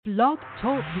Blog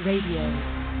Talk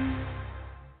Radio.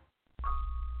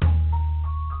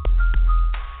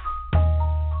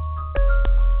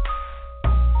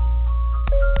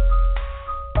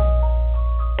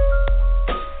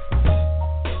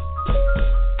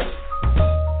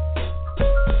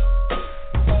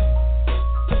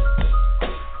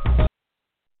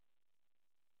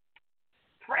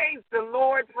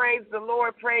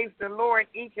 Praise the Lord,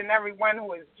 each and every one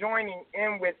who is joining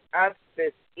in with us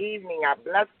this evening. I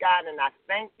bless God and I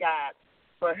thank God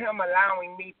for him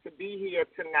allowing me to be here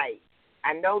tonight.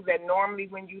 I know that normally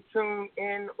when you tune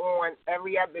in on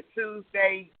every other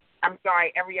Thursday, I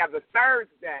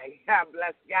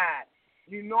bless God,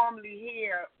 you normally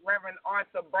hear Reverend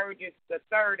Arthur Burgess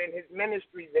III and his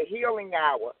ministry, The Healing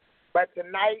Hour. But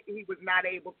tonight he was not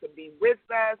able to be with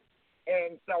us.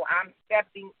 And so I'm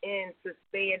stepping in to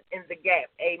stand in the gap.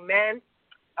 Amen.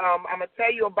 I'm going to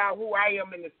tell you about who I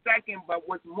am in a second, but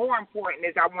what's more important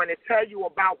is I want to tell you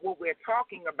about what we're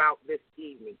talking about this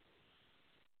evening.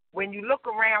 When you look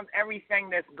around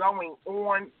everything that's going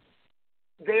on,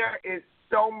 there is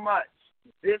so much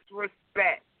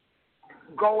disrespect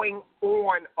going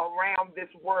on around this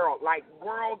world, like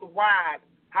worldwide,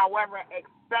 however,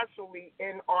 especially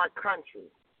in our country.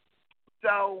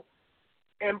 So,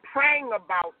 in praying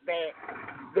about that,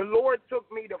 the Lord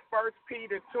took me to 1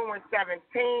 Peter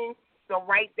 2:17. So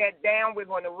write that down. We're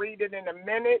going to read it in a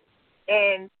minute.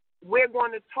 And we're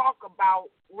going to talk about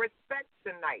respect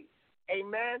tonight.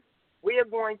 Amen. We are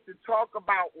going to talk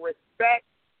about respect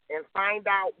and find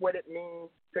out what it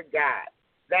means to God.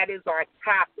 That is our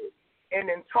topic. And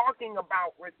in talking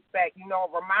about respect, it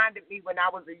reminded me when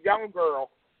I was a young girl,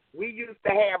 we used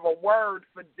to have a word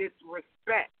for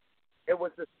disrespect. It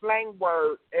was a slang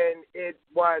word, and it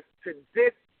was to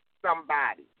diss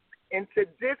somebody. And to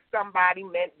diss somebody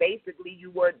meant basically you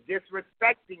were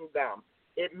disrespecting them.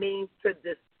 It means to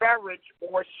disparage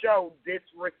or show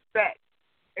disrespect.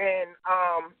 And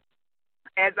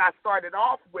as I started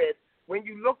off with, when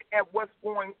you look at what's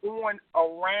going on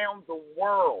around the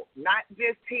world, not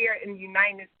just here in the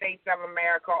United States of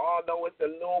America, although it's a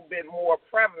little bit more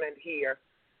prevalent here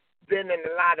than in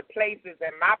a lot of places,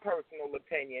 in my personal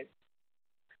opinion,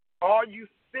 all you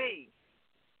see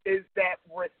is that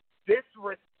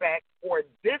disrespect, or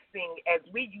dissing as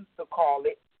we used to call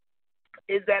it,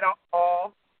 is at an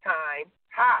all-time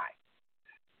high.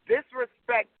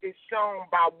 Disrespect is shown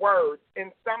by words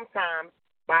and sometimes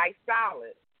by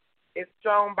silence. It's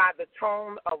shown by the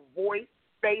tone of voice,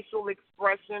 facial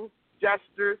expression,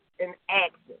 gestures, and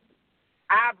actions.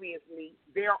 Obviously,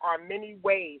 there are many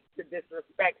ways to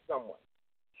disrespect someone.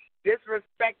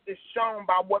 Disrespect is shown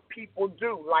by what people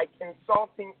do, like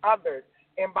insulting others,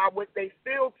 and by what they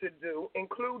fail to do,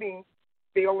 including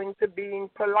failing to being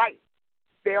polite,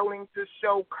 failing to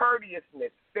show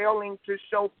courteousness, failing to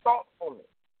show thoughtfulness.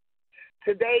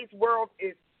 Today's world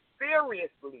is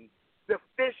seriously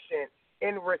deficient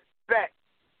in respect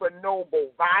for noble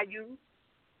values,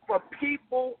 for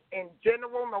people in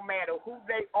general, no matter who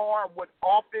they are, what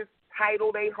office,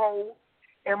 title they hold,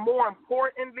 and more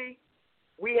importantly,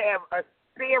 we have a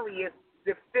serious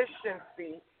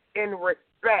deficiency in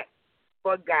respect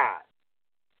for God.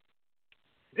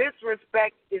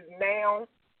 Disrespect is now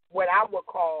what I would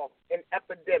call an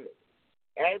epidemic.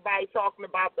 Everybody talking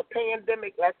about the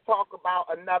pandemic, let's talk about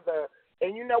another.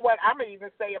 And you know what? I'm going to even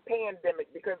say a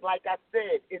pandemic because, like I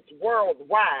said, it's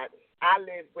worldwide. I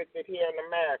live with it here in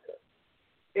America.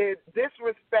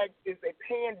 Disrespect is a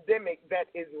pandemic that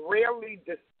is rarely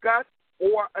discussed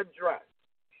or addressed.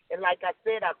 And like I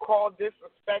said, I call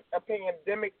disrespect a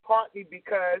pandemic partly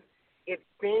because it's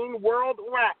seen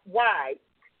worldwide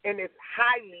and it's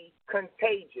highly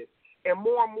contagious. And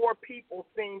more people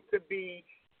seem to be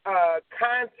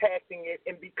contacting it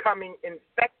and becoming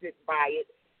infected by it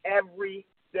every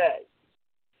day.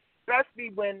 Especially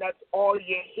when that's all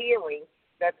you're hearing,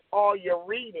 that's all you're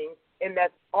reading, and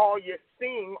that's all you're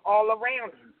seeing all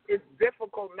around you. It's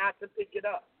difficult not to pick it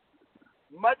up.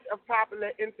 Much of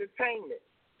popular entertainment,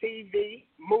 TV,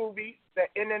 movies, the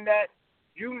internet,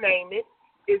 you name it,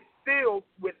 is filled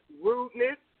with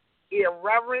rudeness,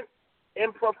 irreverence,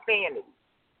 and profanity.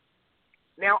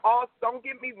 Now, don't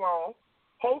get me wrong,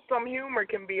 wholesome humor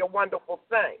can be a wonderful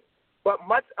thing, but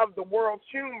much of the world's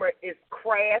humor is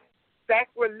crass,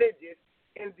 sacrilegious,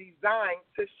 and designed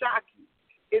to shock you.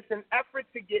 It's an effort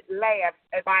to get laughs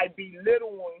by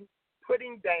belittling,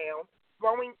 putting down,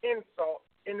 throwing insult,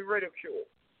 and ridicule.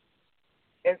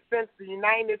 And since the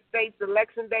United States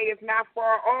Election Day is not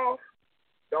far off,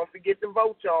 don't forget to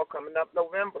vote, y'all, coming up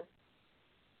November.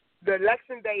 The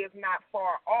Election Day is not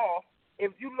far off.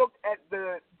 If you look at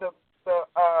the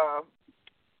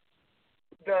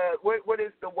what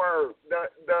is the word?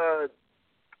 The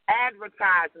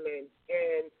advertisements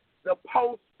and the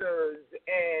posters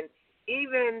and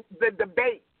even the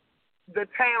debate, the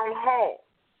town hall.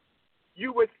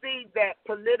 You would see that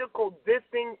political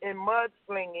dissing and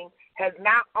mudslinging has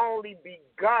not only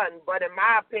begun, but in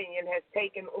my opinion has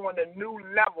taken on a new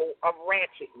level of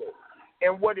ratchetness.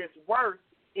 And what is worse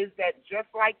is that just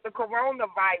like the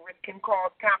coronavirus can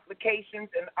cause complications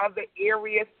in other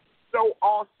areas, so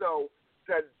also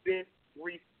does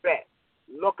disrespect.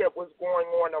 Look at what's going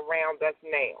on around us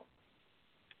now.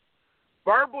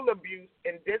 Verbal abuse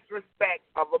and disrespect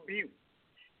of abuse.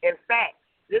 In fact,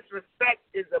 disrespect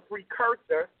is a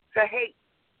precursor to hate.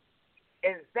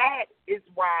 And that is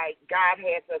why God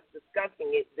has us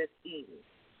discussing it this evening.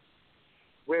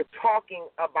 We're talking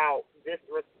about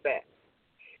disrespect.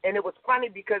 And it was funny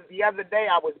because the other day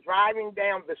I was driving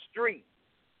down the street,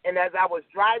 and as I was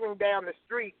driving down the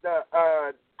street,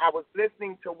 I was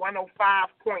listening to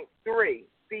 105.3,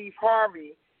 Steve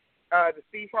Harvey, the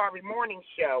Steve Harvey Morning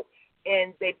Show,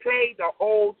 and they played an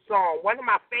old song, one of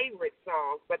my favorite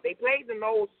songs, but they played an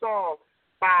old song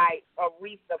by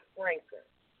Aretha Franklin.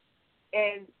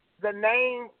 And the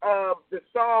name of the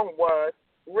song was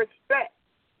Respect.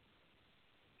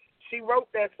 She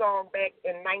wrote that song back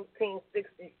in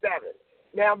 1967.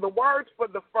 Now, the words for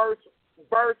the first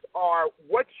verse are,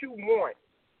 what you want,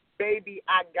 baby,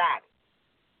 I got it.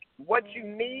 What you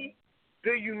need,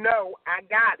 do you know I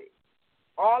got it.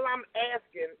 All I'm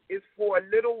asking is for a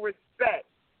little respect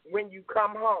when you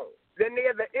come home. Then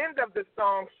near the end of the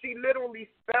song, she literally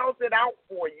spells it out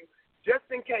for you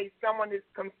just in case someone is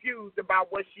confused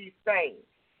about what she's saying.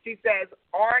 She says,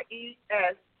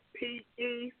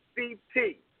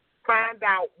 RESPECT. Find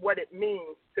out what it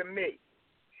means to me.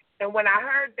 And when I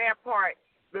heard that part,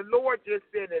 the Lord just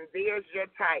said, and there's your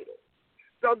title.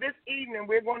 So this evening,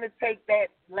 we're going to take that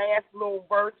last little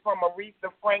verse from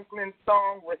Aretha Franklin's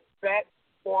song, Respect,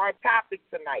 for our topic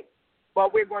tonight.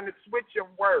 But we're going to switch your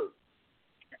words.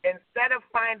 Instead of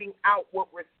finding out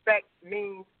what respect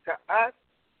means to us,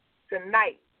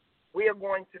 tonight we are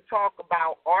going to talk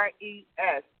about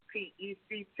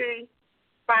RESPECT,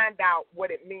 find out what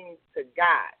it means to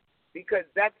God, because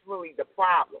that's really the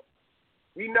problem.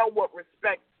 We know what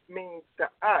respect means to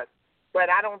us, but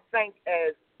I don't think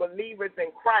as believers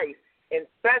in Christ, and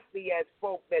especially as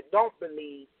folk that don't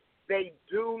believe, they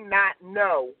do not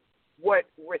know what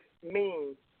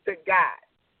means to God.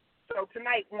 So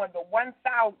tonight on the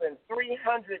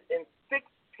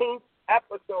 1316th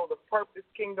episode of Purpose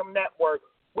Kingdom Network,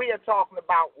 we are talking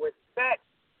about respect,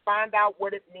 find out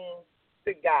what it means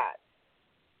to God.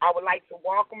 I would like to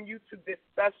welcome you to this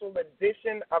special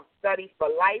edition of Study for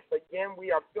Life. Again,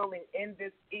 we are filling in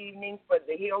this evening for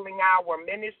the Healing Hour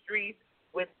Ministries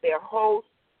with their host,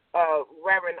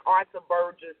 Reverend Arthur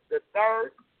Burgess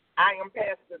III. I am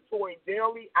Pastor Toi,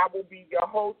 Dailey. I will be your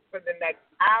host for the next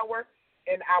hour,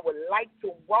 and I would like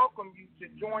to welcome you to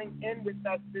join in with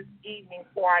us this evening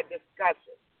for our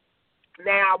discussion.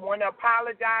 Now, I want to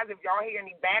apologize if y'all hear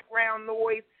any background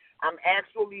noise. I'm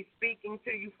actually speaking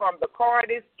to you from the car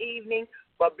this evening,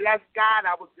 but bless God,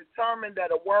 I was determined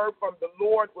that a word from the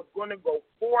Lord was going to go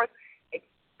forth,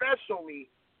 especially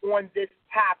on this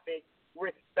topic,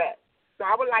 respect. So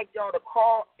I would like y'all to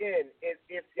call in.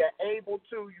 If you're able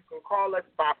to, you can call us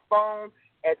by phone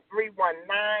at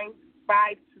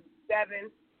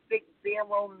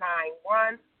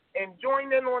 319-527-6091 and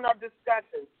join in on our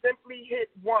discussion. Simply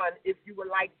hit 1 if you would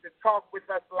like to talk with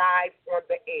us live on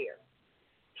the air.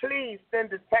 Please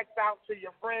send a text out to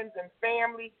your friends and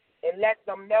family and let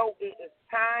them know it is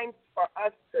time for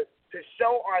us to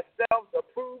show ourselves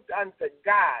approved unto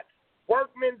God,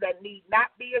 workmen that need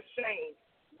not be ashamed,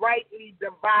 rightly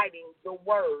dividing the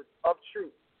word of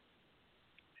truth.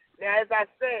 Now, as I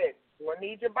said, we'll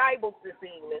need your Bibles this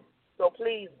evening, so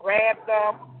please grab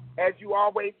them, as you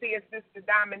always hear Sister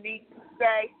Dominique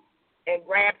say, and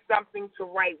grab something to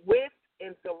write with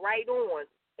and to write on,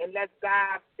 and let's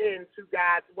dive into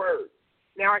God's word.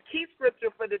 Now, our key scripture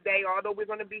for today, although we're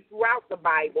going to be throughout the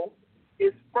Bible,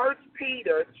 is 1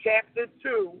 Peter chapter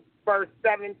 2, verse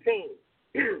 17.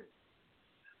 1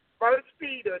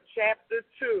 Peter chapter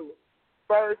 2,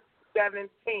 verse 17.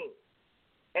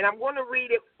 And I'm going to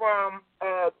read it from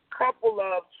a couple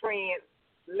of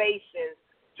translations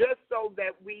just so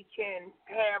that we can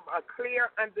have a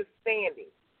clear understanding.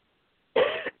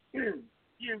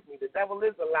 Excuse me, the devil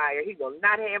is a liar. He will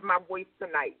not have my voice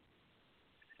tonight.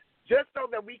 Just so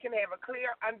that we can have a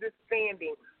clear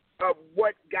understanding of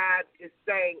what God is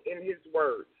saying in his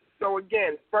word. So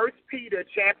again, 1 Peter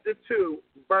chapter 2,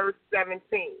 verse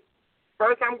 17.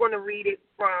 First, I'm going to read it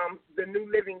from the New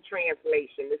Living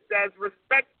Translation. It says,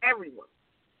 respect everyone,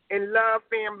 and love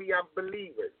family of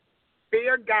believers.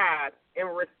 Fear God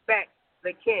and respect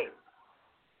the king.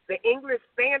 The English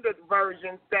Standard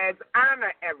Version says,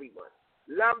 honor everyone.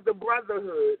 Love the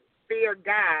brotherhood. Fear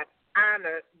God.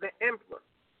 Honor the emperor.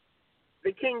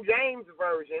 The King James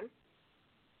Version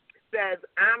says,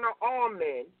 honor all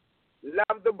men.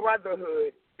 Love the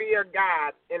brotherhood. Fear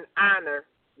God and honor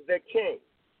the king.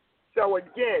 So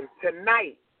again,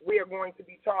 tonight we are going to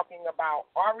be talking about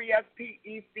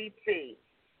RESPECT.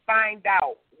 Find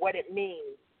out what it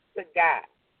means to God.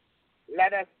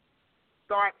 Let us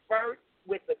start first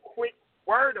with a quick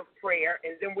word of prayer,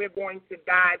 and then we're going to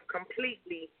dive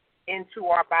completely into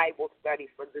our Bible study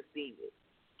for this evening.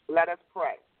 Let us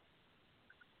pray.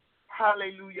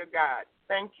 Hallelujah, God.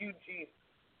 Thank you, Jesus.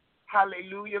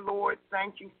 Hallelujah, Lord.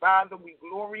 Thank you, Father. We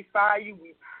glorify you.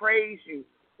 We praise you.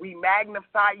 We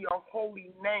magnify your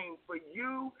holy name, for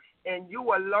you and you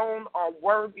alone are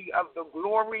worthy of the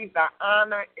glory, the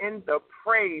honor, and the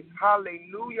praise.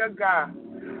 Hallelujah, God.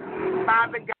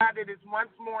 Father God, it is once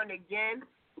more and again,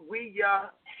 we, your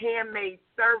handmaid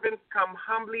servants, come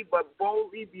humbly but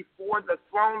boldly before the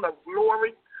throne of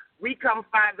glory. We come,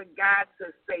 Father God,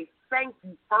 to say thank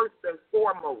you first and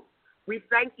foremost. We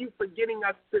thank you for getting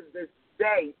us to this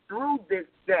day, through this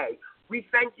day. We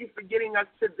thank you for getting us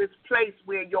to this place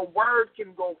where your word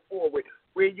can go forward,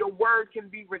 where your word can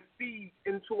be received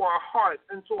into our hearts,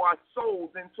 into our souls,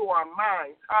 into our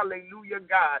minds. Hallelujah,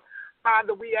 God.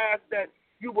 Father, we ask that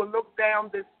you will look down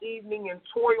this evening and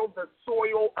toil the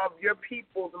soil of your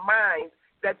people's minds,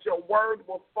 that your word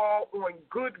will fall on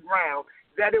good ground,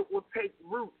 that it will take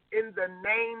root in the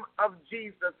name of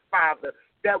Jesus, Father,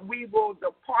 that we will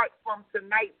depart from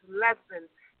tonight's lesson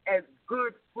as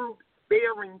good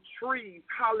fruit-bearing trees.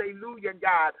 Hallelujah,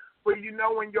 God. For you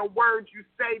know in your word you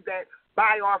say that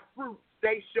by our fruits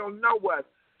they shall know us.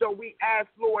 So we ask,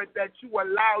 Lord, that you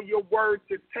allow your word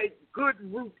to take good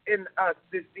root in us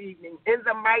this evening, in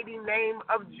the mighty name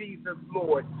of Jesus,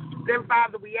 Lord. Then,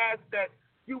 Father, we ask that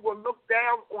you will look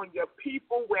down on your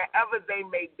people wherever they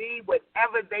may be,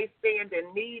 whatever they stand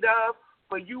in need of,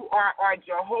 for you are our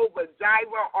Jehovah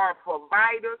Jireh, our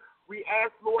provider. We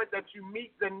ask, Lord, that you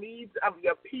meet the needs of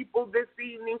your people this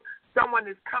evening. Someone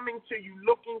is coming to you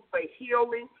looking for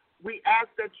healing. We ask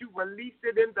that you release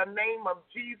it in the name of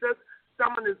Jesus.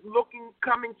 Someone is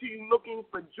coming to you looking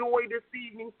for joy this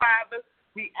evening, Father.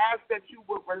 We ask that you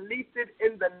will release it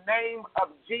in the name of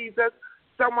Jesus.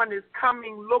 Someone is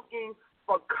coming looking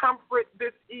for comfort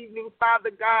this evening, Father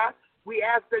God. We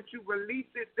ask that you release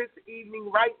it this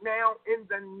evening right now in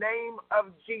the name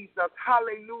of Jesus.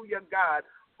 Hallelujah, God.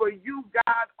 For you,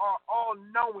 God, are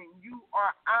all-knowing. You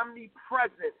are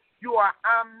omnipresent. You are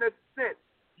omniscient.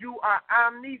 You are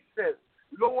omniscient.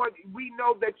 Lord, we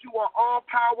know that you are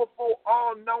all-powerful,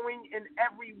 all-knowing, and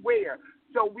everywhere.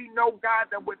 So we know,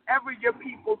 God, that whatever your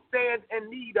people stand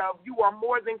in need of, you are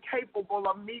more than capable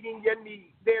of meeting their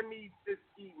needs this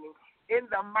evening. In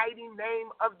the mighty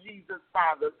name of Jesus,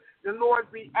 Father. The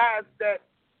Lord, we ask that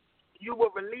you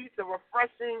will release a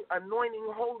refreshing,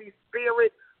 anointing Holy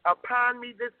Spirit upon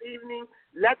me this evening.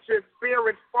 Let your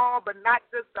spirit fall, but not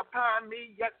just upon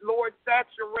me, yet, Lord,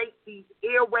 saturate these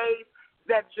airways,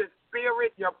 that your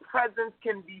spirit, your presence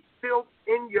can be felt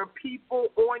in your people,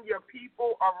 on your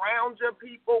people, around your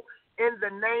people, in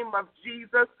the name of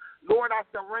Jesus. Lord, I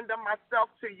surrender myself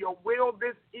to your will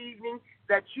this evening,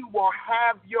 that you will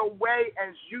have your way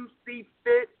as you see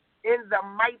fit, in the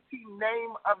mighty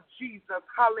name of Jesus.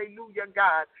 Hallelujah,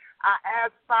 God. I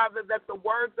ask, Father, that the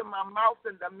words of my mouth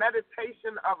and the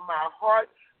meditation of my heart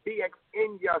be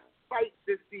in your sight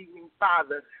this evening,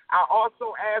 Father. I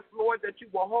also ask, Lord, that you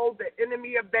will hold the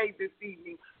enemy at bay this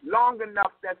evening long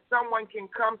enough that someone can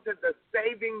come to the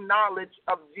saving knowledge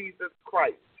of Jesus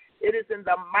Christ. It is in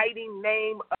the mighty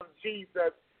name of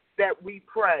Jesus that we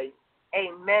pray.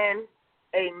 Amen,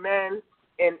 amen,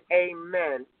 and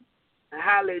amen.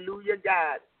 Hallelujah,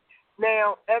 God.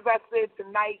 Now, as I said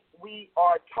tonight, we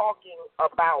are talking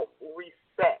about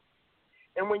respect.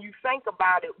 And when you think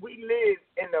about it, we live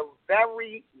in a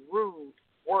very rude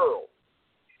world.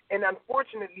 And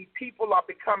unfortunately, people are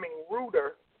becoming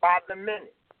ruder by the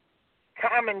minute.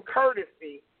 Common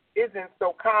courtesy isn't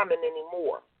so common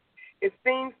anymore. It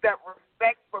seems that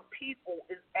respect for people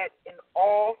is at an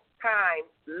all-time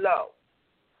low.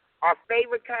 Our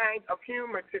favorite kind of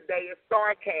humor today is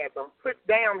sarcasm,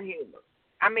 put-down humor.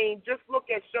 I mean, just look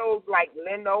at shows like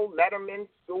Leno, Letterman,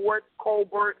 Stewart,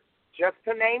 Colbert, just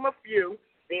to name a few.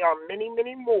 There are many,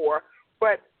 many more.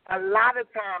 But a lot of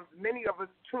times, many of us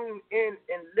tune in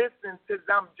and listen to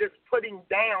them just putting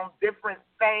down different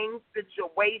things,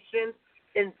 situations,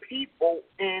 and people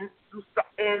in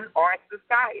our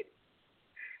society.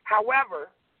 However,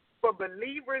 For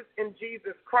believers in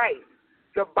Jesus Christ,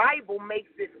 the Bible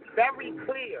makes it very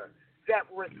clear that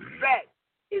respect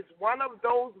is one of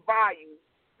those values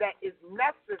that is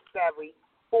necessary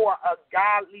for a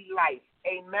godly life.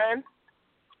 Amen?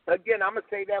 Again, I'm going to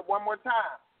say that one more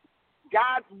time.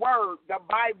 God's word, the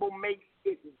Bible, makes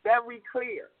it very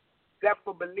clear that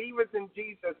for believers in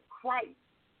Jesus Christ,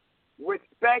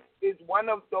 respect is one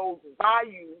of those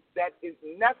values that is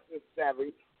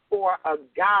necessary for a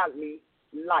godly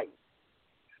life.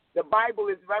 The Bible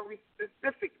is very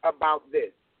specific about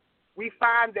this. We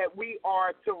find that we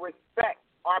are to respect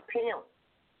our parents.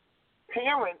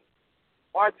 Parents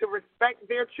are to respect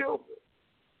their children.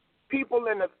 People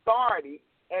in authority,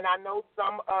 and I know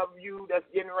some of you that's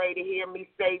getting ready to hear me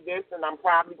say this, and I'm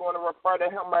probably going to refer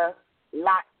to him a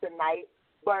lot tonight,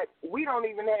 but we don't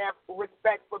even have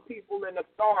respect for people in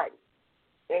authority,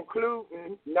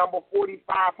 including number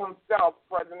 45 himself,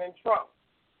 President Trump.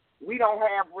 We don't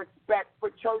have respect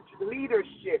for church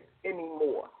leadership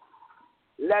anymore,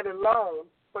 let alone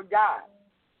for God.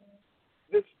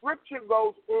 The scripture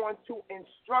goes on to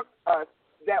instruct us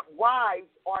that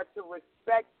wives are to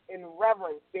respect and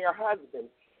reverence their husbands,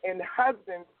 and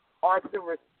husbands are to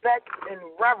respect and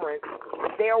reverence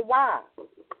their wives.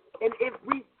 And if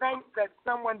we think that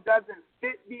someone doesn't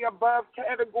fit the above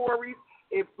categories,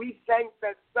 if we think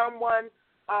that someone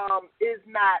is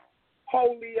not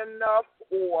holy enough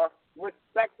or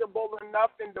respectable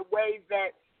enough in the way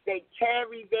that they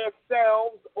carry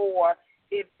themselves, or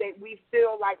if we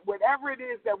feel like whatever it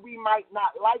is that we might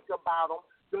not like about them,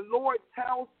 the Lord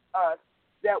tells us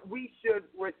that we should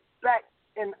respect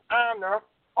and honor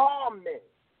all men,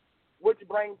 which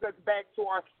brings us back to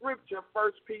our scripture,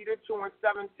 1 Peter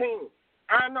 2:17.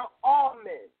 Honor all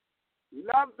men,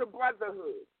 love the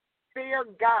brotherhood, fear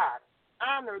God,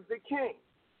 honor the king.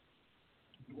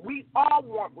 We all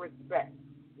want respect.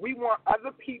 We want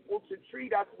other people to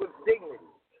treat us with dignity.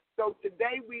 So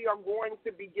today we are going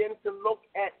to begin to look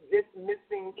at this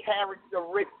missing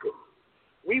characteristic.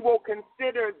 We will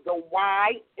consider the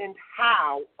why and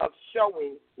how of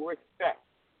showing respect.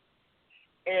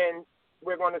 And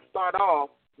we're going to start off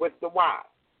with the why.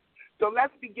 So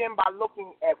let's begin by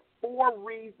looking at 4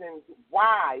 reasons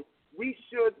why we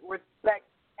should respect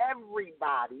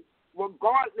everybody,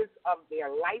 regardless of their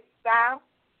lifestyle.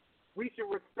 We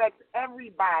should respect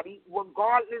everybody,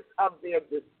 regardless of their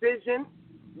decision.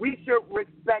 We should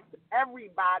respect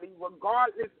everybody,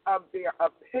 regardless of their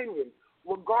opinions,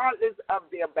 regardless of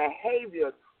their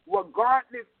behaviors,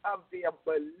 regardless of their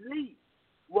beliefs,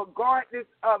 regardless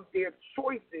of their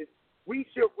choices. We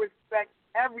should respect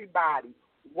everybody.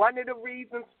 One of the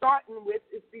reasons starting with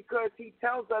is because he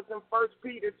tells us in 1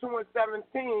 Peter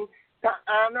 2:17 to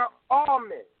honor all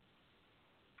men.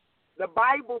 The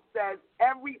Bible says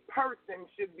every person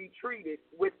should be treated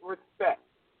with respect.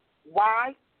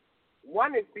 Why?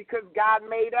 One is because God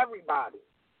made everybody.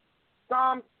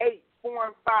 Psalms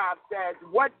 8:4-5 says,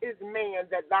 "What is man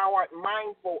that thou art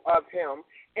mindful of him,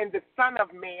 and the son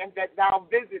of man that thou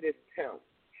visitest him?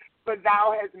 For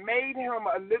thou hast made him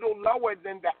a little lower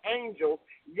than the angels,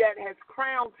 yet hast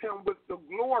crowned him with the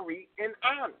glory and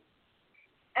honor."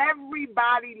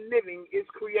 Everybody living is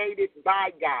created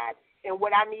by God. And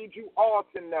what I need you all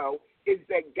to know is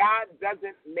that God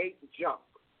doesn't make junk.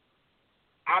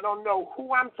 I don't know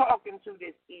who I'm talking to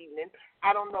this evening.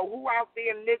 I don't know who out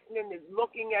there listening is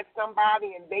looking at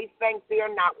somebody and they think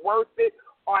they're not worth it,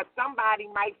 or somebody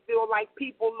might feel like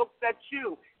people looked at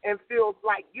you and feels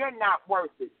like you're not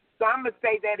worth it. So I'm going to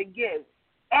say that again.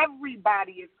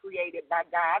 Everybody is created by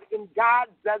God, and God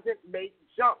doesn't make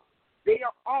junk. There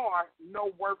are no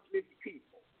worthless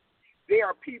people. There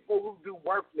are people who do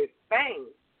worthless things,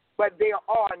 but there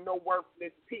are no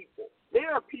worthless people.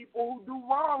 There are people who do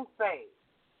wrong things,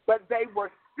 but they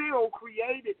were still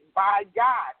created by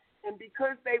God. And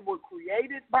because they were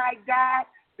created by God,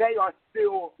 they are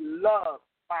still loved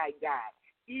by God.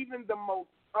 Even the most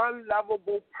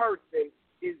unlovable person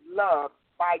is loved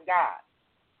by God.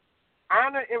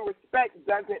 Honor and respect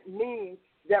doesn't mean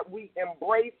that we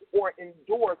embrace or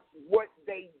endorse what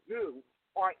they do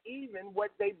or even what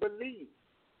they believe,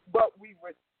 but we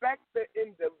respect the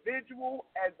individual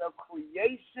as a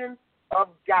creation of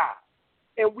God.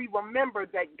 And we remember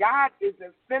that God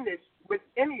isn't finished with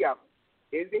any of them,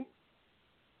 is he?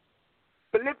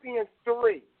 Philippians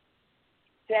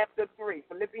chapter 3,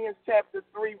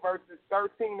 verses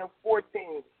 13 and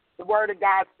 14, the word of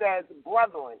God says,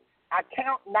 "Brethren, I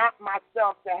count not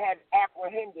myself to have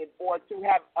apprehended or to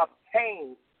have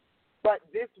obtained, but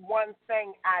this one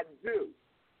thing I do,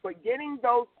 forgetting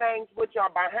those things which are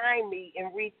behind me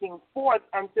and reaching forth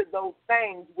unto those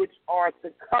things which are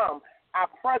to come, I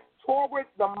press toward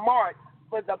the mark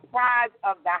for the prize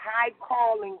of the high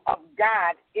calling of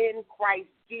God in Christ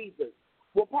Jesus.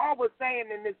 What Paul was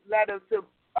saying in this letter to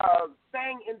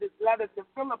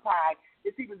Philippi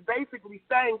is he was basically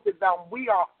saying to them, we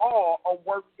are all a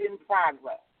work in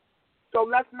progress. So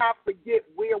let's not forget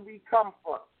where we come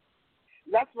from.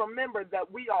 Let's remember that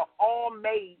we are all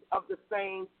made of the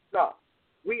same stuff.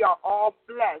 We are all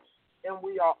flesh and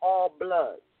we are all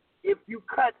blood. If you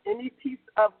cut any piece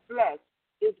of flesh,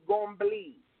 it's going to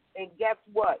bleed. And guess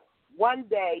what? One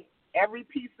day, every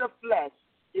piece of flesh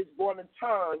is going to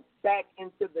turn back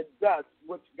into the dust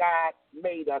which God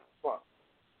made us from.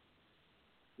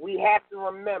 We have to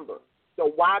remember.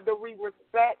 So why do we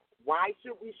respect? Why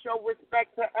should we show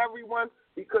respect to everyone?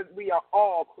 Because we are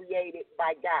all created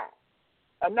by God.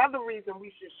 Another reason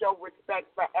we should show respect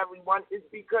for everyone is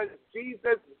because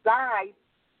Jesus died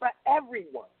for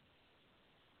everyone.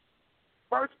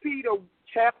 1 Peter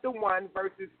chapter 1,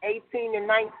 verses 18 and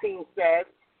 19 says,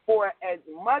 for as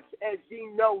much as ye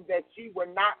know that ye were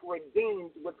not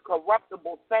redeemed with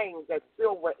corruptible things as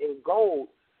silver and gold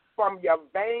from your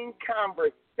vain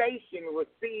conversation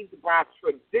received by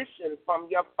tradition from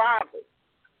your fathers,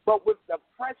 but with the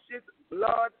precious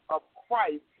blood of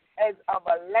Christ as of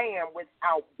a lamb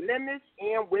without blemish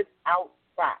and without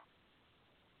spot.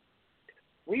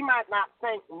 We might not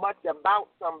think much about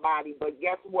somebody, but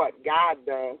guess what? God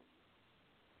does.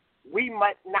 We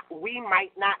might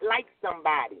not like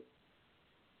somebody,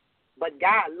 but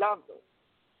God loves us.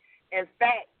 In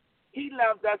fact, he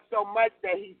loved us so much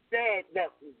that he said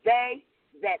that they,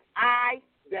 that I,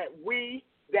 that we,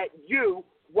 that you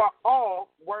were all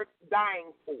worth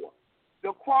dying for.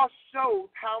 The cross shows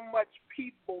how much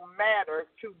people matter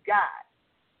to God,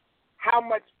 how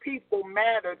much people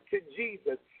matter to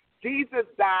Jesus. Jesus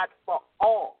died for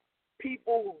all.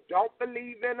 People who don't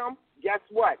believe in him, guess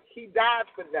what? He died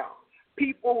for them.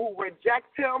 People who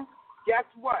reject him, guess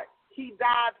what? He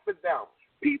died for them.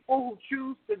 People who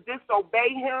choose to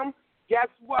disobey him, guess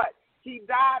what? He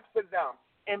died for them.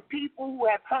 And people who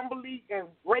have humbly and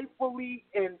gratefully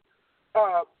and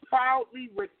proudly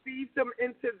received him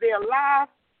into their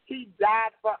lives, he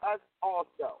died for us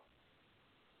also.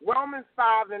 Romans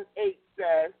 5 and 8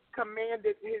 says,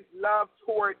 commanded his love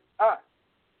toward us,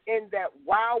 in that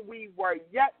while we were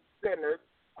yet sinners,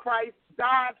 Christ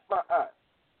died for us.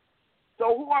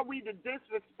 So who are we to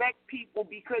disrespect people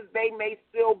because they may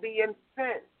still be in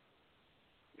sin?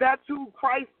 That's who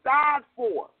Christ died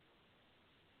for.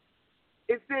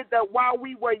 It said that while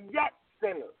we were yet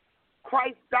sinners,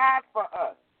 Christ died for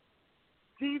us.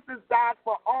 Jesus died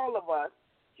for all of us.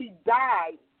 He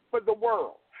died for the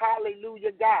world.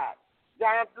 Hallelujah, God.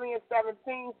 John 3 and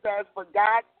 17 says, for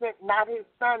God sent not his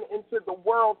Son into the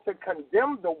world to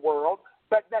condemn the world,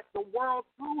 but that the world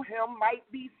through him might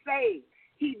be saved.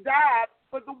 He died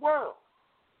for the world.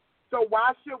 So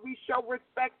why should we show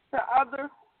respect to others?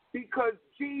 Because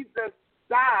Jesus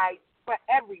died for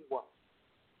everyone.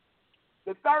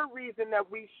 The third reason that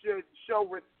we should show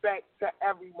respect to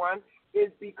everyone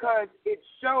is because it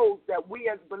shows that we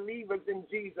as believers in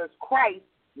Jesus Christ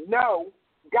know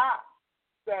God.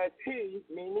 Says he,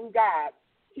 meaning God,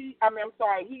 he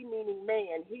meaning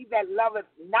man, he that loveth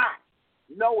not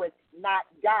knoweth not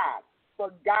God,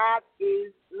 for God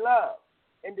is love.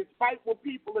 And despite what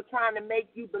people are trying to make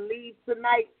you believe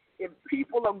tonight, if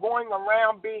people are going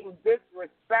around being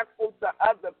disrespectful to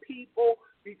other people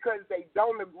because they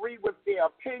don't agree with their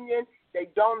opinion, they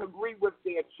don't agree with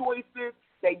their choices,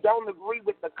 they don't agree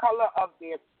with the color of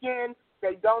their skin,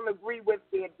 they don't agree with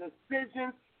their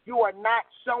decisions, you are not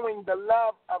showing the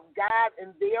love of God,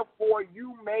 and therefore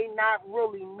you may not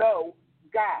really know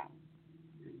God.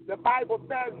 The Bible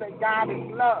says that God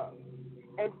is love.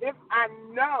 And if I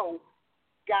know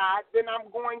God, then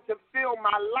I'm going to fill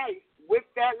my life with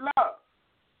that love.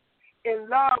 And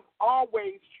love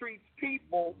always treats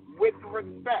people with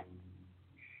respect.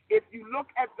 If you look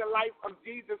at the life of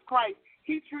Jesus Christ,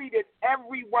 he treated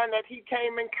everyone that he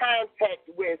came in contact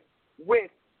with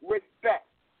respect.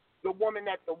 The woman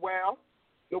at the well,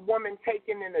 the woman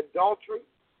taken in adultery,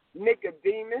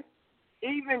 Nicodemus,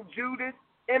 even Judas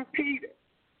and Peter.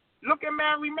 Look at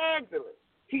Mary Magdalene.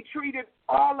 He treated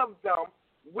all of them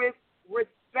with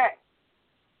respect.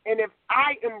 And if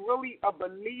I am really a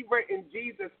believer in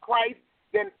Jesus Christ,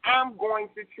 then I'm going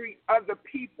to treat other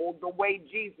people the way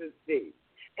Jesus did.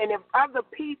 And if other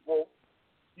people,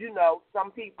 some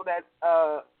people that's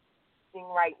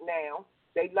right now,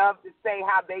 they love to say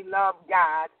how they love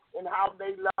God and how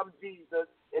they love Jesus,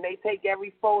 and they take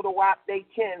every photo op they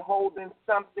can holding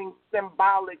something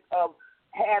symbolic of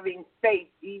having faith,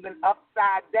 even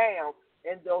upside down,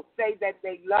 and they'll say that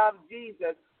they love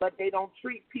Jesus, but they don't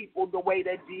treat people the way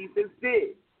that Jesus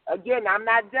did. Again, I'm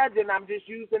not judging. I'm just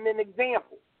using an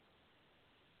example.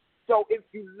 So if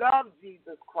you love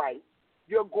Jesus Christ,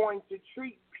 you're going to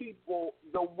treat people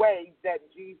the way that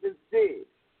Jesus did.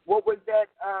 What was that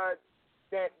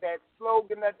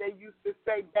slogan that they used to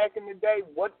say back in the day?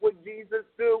 What would Jesus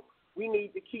do? We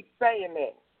need to keep saying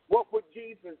that. What would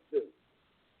Jesus do?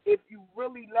 If you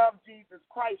really love Jesus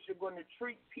Christ, you're going to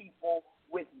treat people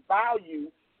with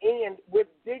value and with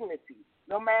dignity,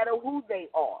 no matter who they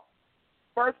are.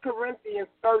 1 Corinthians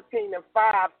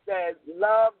 13:5 says,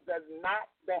 love does not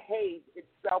behave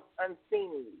itself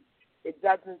unseemly. It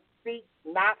doesn't seek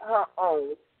not her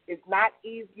own, is not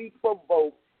easily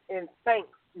provoked, and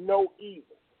thinks no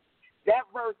evil. That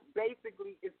verse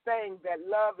basically is saying that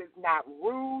love is not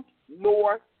rude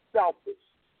nor selfish.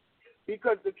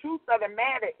 Because the truth of the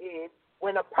matter is,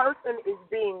 when a person is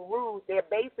being rude, they're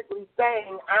basically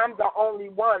saying, I'm the only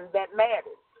one that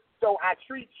matters. So I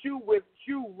treat you with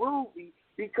you rudely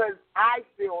because I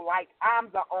feel like I'm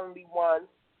the only one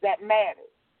that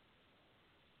matters.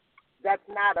 That's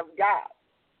not of God.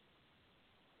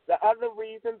 The other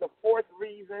reason, the fourth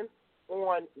reason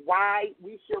on why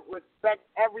we should respect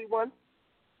everyone,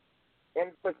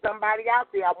 and for somebody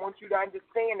out there, I want you to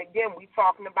understand, again, we're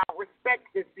talking about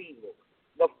respect this evening.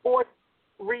 The fourth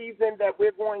reason that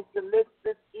we're going to list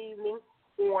this evening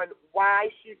on why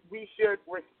we should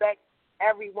respect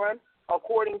everyone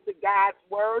according to God's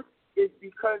word is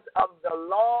because of the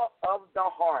law of the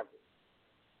harvest.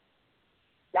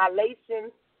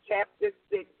 Galatians chapter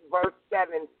 6, verse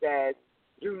 7 says,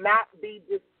 do not be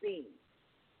deceived.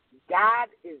 God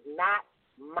is not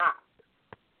mocked.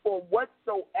 For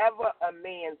whatsoever a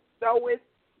man soweth,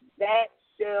 that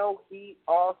shall he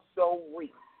also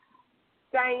reap.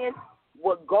 Saying,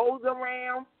 what goes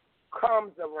around,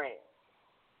 comes around.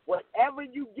 Whatever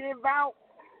you give out,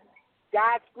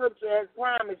 God's scripture has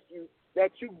promised you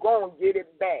that you're going to get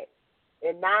it back.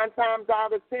 And 9 times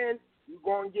out of 10, you're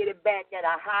going to get it back at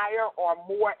a higher or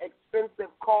more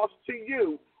expensive cost to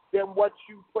you than what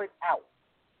you put out.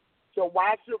 So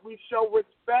why should we show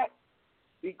respect?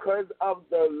 Because of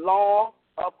the law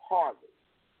of harvest.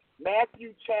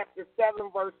 Matthew chapter 7,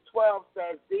 verse 12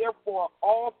 says, therefore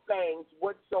all things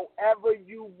whatsoever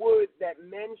you would that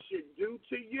men should do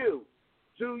to you,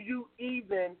 do you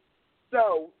even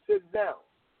so to them.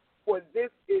 For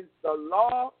this is the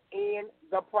law and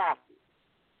the prophets.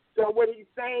 So what he's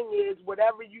saying is,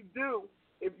 whatever you do,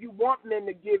 if you want men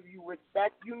to give you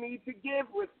respect, you need to give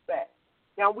respect.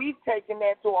 Now, we've taken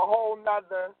that to a whole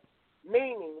nother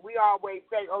meaning. We always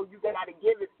say, oh, you got to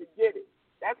give it to get it.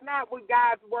 That's not what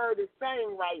God's word is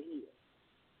saying right here.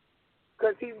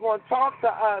 Because he's going to talk to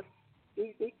us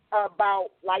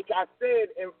about, like I said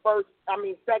in 2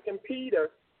 Peter,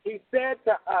 he said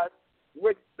to us,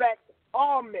 respect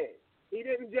all men. He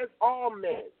didn't just all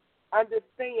men.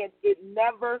 Understand, it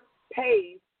never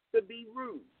pays to be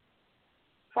rude.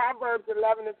 Proverbs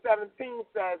 11:17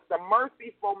 says, the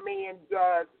merciful man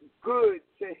does good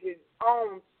to his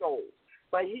own soul,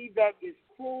 but he that is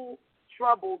cruel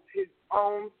troubles his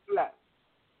own flesh.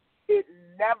 It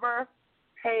never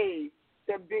pays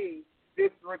to be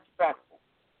disrespectful.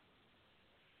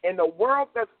 In a world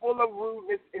that's full of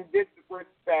rudeness and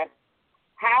disrespect,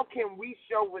 how can we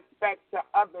show respect to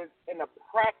others in a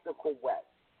practical way?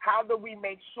 How do we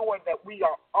make sure that we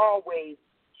are always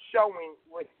showing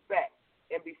respect?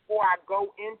 And before I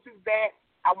go into that,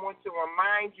 I want to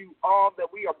remind you all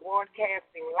that we are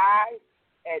broadcasting live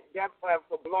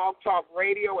for Blog Talk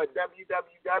Radio at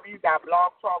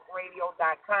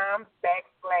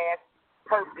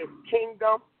www.blogtalkradio.com/Purpose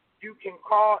Kingdom. You can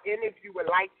call in if you would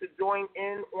like to join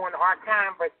in on our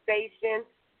conversation.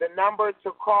 The number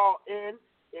to call in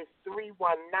is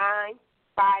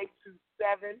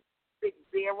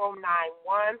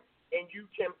 319-527-6091, and you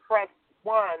can press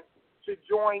 1 to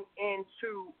join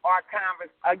into our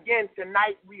conversation. Again,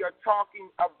 tonight we are talking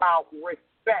about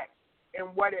respect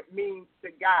and what it means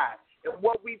to God. And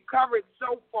what we've covered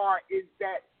so far is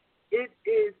that it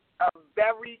is a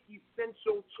very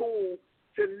essential tool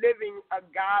to living a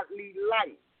godly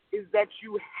life, is that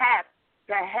you have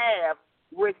to have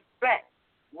respect.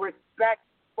 Respect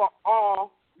for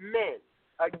all men.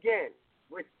 Again,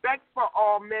 respect for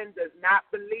all men does not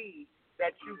believe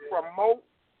that you promote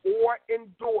or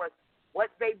endorse what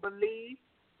they believe,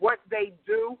 what they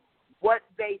do, what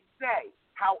they say.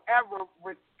 However,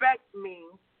 respect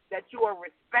means that you are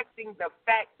respecting the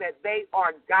fact that they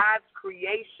are God's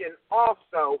creation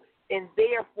also, and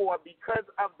therefore, because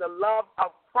of the love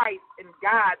of Christ and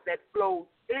God that flows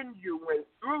in you and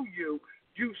through you,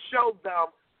 you show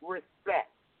them respect.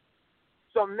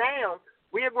 So now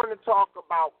we're going to talk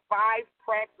about 5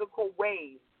 practical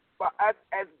ways for us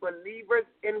as believers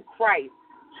in Christ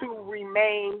to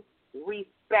remain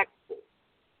respectful,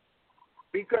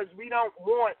 because we don't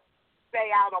want say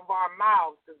out of our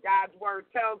mouths, because God's word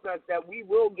tells us that we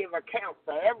will give account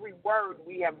for every word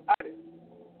we have uttered.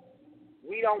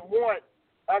 We don't want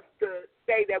us to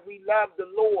say that we love the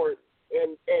Lord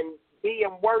and be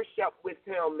in worship with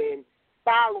him and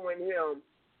following him,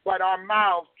 but our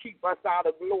mouths keep us out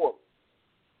of glory.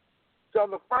 So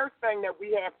the first thing that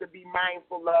we have to be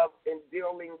mindful of in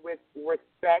dealing with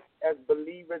respect as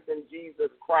believers in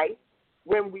Jesus Christ,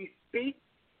 when we speak,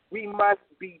 we must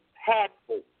be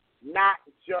tactful, not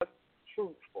just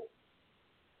truthful.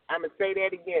 I'm going to say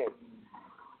that again.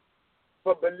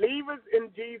 For believers in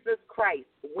Jesus Christ,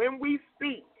 when we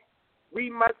speak, we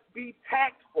must be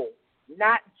tactful,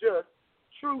 not just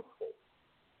truthful.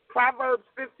 Proverbs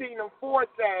 15:4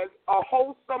 says, a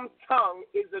wholesome tongue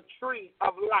is a tree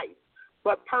of life,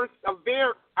 but perversiveness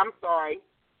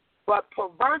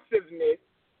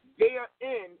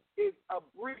therein is a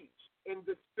breach in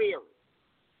the spirit.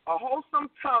 A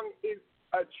wholesome tongue is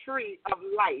a tree of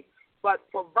life, but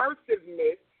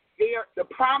perversiveness, the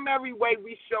primary way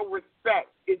we show respect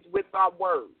is with our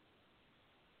words.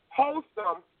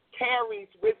 Wholesome carries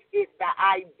with it the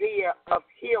idea of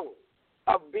healing,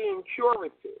 of being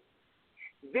curative.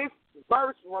 This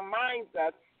verse reminds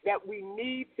us that we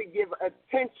need to give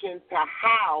attention to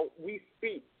how we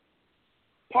speak.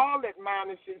 Paul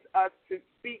admonishes us to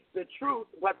speak the truth,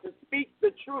 but to speak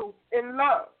the truth in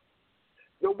love.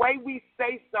 The way we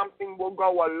say something will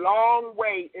go a long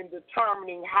way in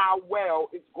determining how well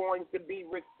it's going to be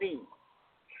received.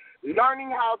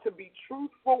 Learning how to be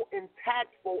truthful and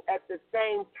tactful at the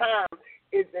same time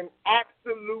is an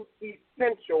absolute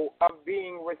essential of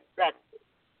being respected.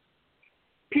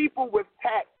 People with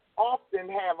tact often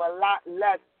have a lot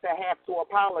less to have to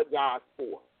apologize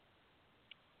for.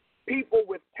 People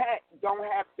with tact don't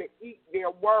have to eat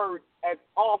their words as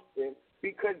often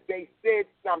because they said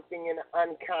something in an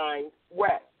unkind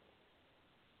way.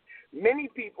 Many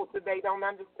people today don't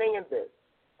understand this.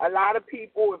 A lot of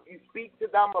people, if you speak to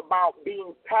them about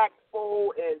being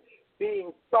tactful and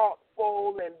being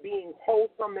thoughtful and being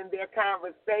wholesome in their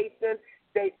conversation,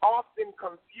 they often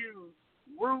confuse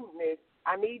rudeness.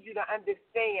 I need you to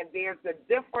understand there's a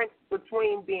difference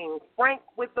between being frank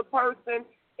with a person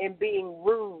and being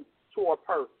rude to a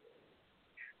person.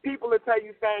 People will tell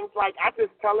you things like, I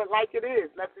just tell it like it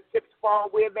is. Let the chips fall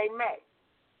where they may.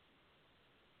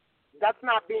 That's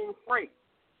not being frank.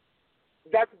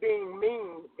 That's being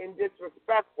mean and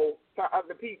disrespectful to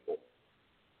other people.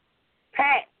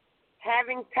 Tact,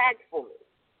 having tactfulness.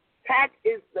 Tact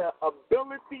is the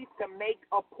ability to make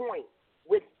a point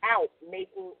without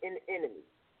making an enemy.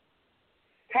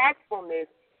 Tactfulness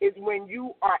is when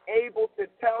you are able to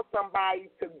tell somebody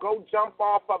to go jump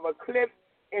off of a cliff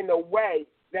in a way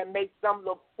that makes them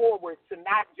look forward to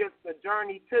not just the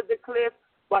journey to the cliff,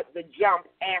 but the jump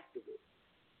afterwards.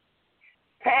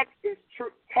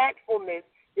 Tactfulness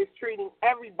is treating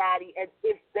everybody as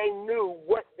if they knew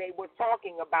what they were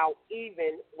talking about,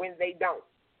 even when they don't.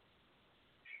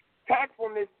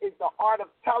 Tactfulness is the art of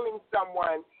telling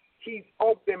someone he's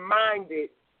open-minded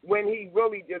when he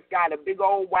really just got a big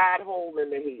old wide hole in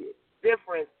the head.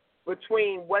 Difference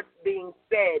between what's being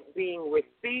said being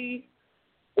received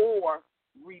or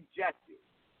rejected.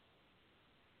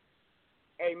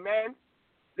 Amen?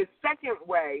 The second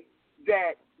way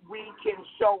that we can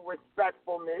show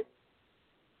respectfulness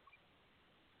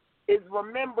is,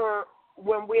 remember,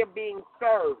 when we're being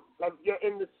served, like you're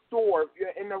in the store, if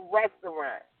you're in a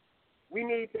restaurant, we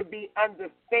need to be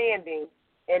understanding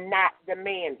and not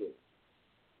demanding.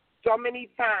 So many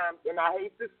times, and I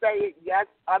hate to say it, yes,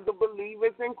 other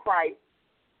believers in Christ,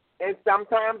 and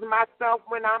sometimes myself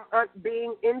when I'm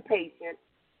being impatient,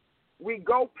 we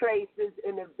go places,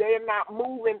 and if they're not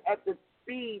moving at the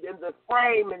speed and the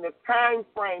frame and the time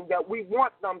frame that we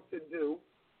want them to do,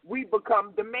 we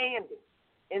become demanding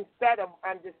instead of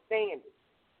understanding.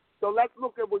 So let's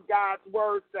look at what God's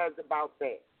word says about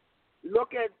that.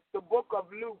 Look at the book of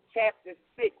Luke, chapter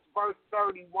 6, verse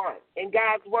 31. And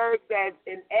God's word says,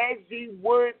 and as ye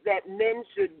would that men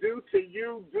should do to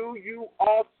you, do you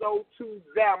also to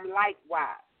them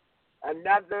likewise.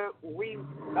 Another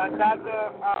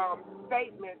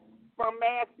statement from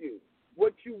Matthew.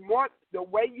 What you want, the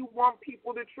way you want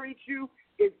people to treat you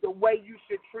is the way you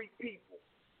should treat people.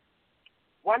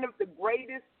 One of the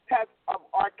greatest tests of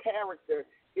our character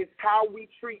is how we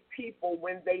treat people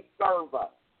when they serve us.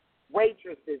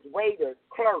 Waitresses, waiters,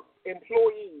 clerks,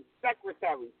 employees,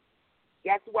 secretaries.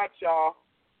 Guess what, y'all?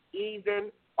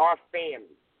 Even our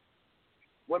family.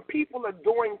 When people are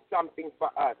doing something for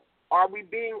us, are we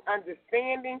being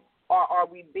understanding or are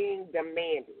we being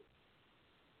demanding?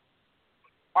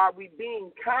 Are we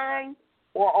being kind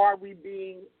or are we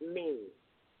being mean?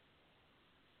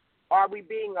 Are we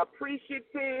being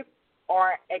appreciative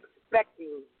or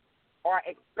expecting or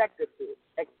expectative?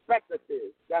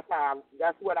 Expectative. That's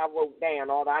what I wrote down.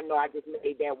 Although I know I just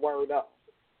made that word up.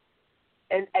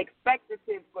 And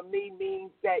expectative for me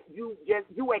means that you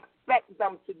expect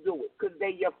them to do it because they're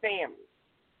your family.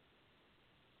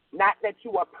 Not that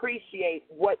you appreciate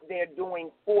what they're doing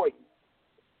for you.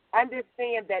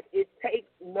 Understand that it takes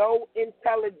no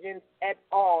intelligence at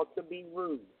all to be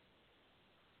rude.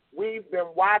 We've been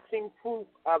watching proof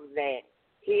of that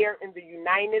here in the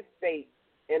United States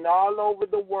and all over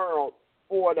the world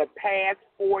for the past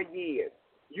 4 years.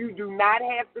 You do not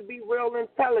have to be real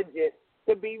intelligent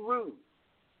to be rude.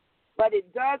 But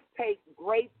it does take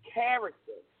great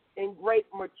character and great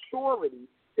maturity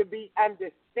to be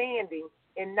understanding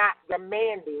and not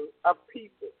demanding of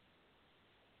people.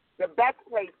 The best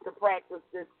place to practice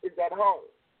this is at home.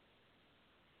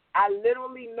 I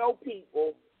literally know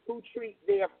people who treat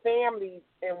their families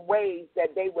in ways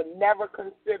that they would never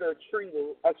consider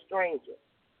treating a stranger.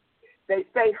 They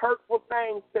say hurtful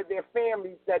things to their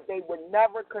families that they would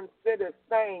never consider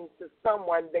saying to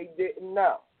someone they didn't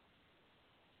know.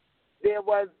 There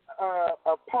was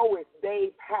a poet,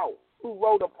 Dave House, who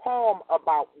wrote a poem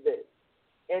about this.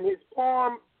 And his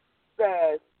poem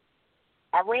says,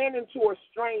 I ran into a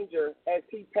stranger as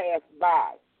he passed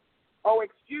by. Oh,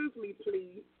 excuse me,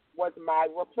 please, was my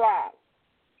reply.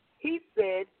 He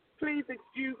said, please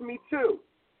excuse me, too.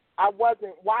 I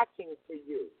wasn't watching for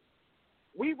you.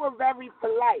 We were very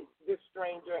polite, this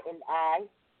stranger and I.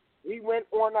 We went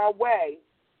on our way,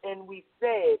 and we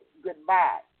said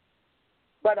goodbye.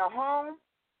 But at home,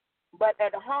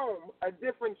 a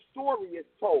different story is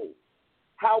told,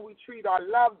 how we treat our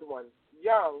loved ones,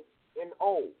 young and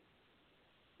old.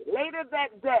 Later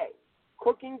that day,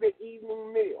 cooking the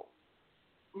evening meal,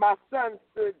 my son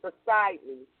stood beside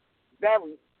me,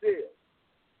 very still.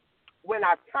 When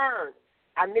I turned,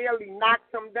 I nearly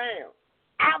knocked him down.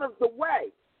 Out of the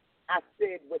way, I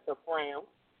said with a frown.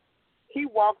 He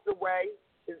walked away,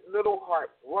 his little heart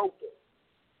broken.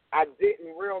 I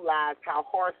didn't realize how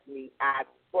harshly I'd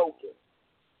spoken.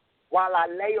 While I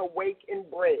lay awake in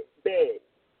bed,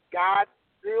 God's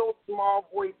still small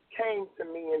voice came to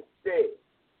me and said,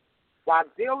 while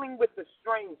dealing with a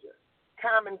stranger,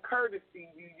 common courtesy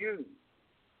you use,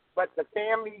 but the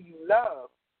family you love,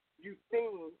 you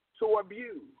seem to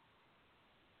abuse.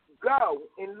 Go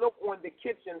and look on the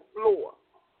kitchen floor.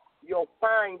 You'll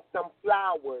find some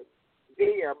flowers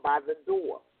there by the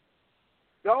door.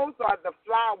 Those are the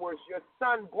flowers your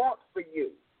son brought for you.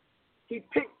 He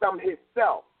picked them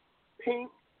himself,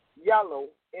 pink, yellow,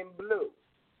 and blue.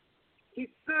 He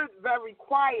stood very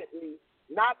quietly,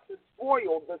 not to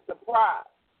spoil the surprise.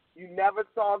 You never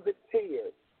saw the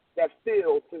tears that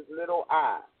filled his little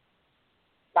eyes.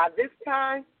 By this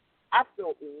time, I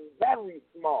felt very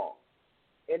small,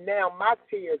 and now my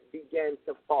tears began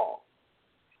to fall.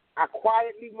 I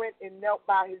quietly went and knelt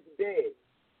by his bed.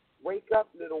 Wake up,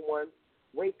 little one.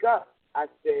 Wake up, I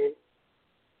said.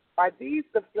 Are these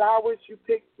the flowers you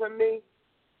picked for me?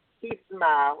 He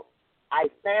smiled. I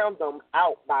found them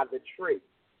out by the tree.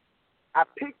 I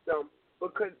picked them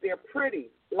because they're pretty,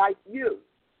 like you.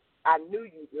 I knew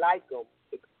you'd like them,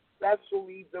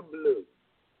 especially the blue.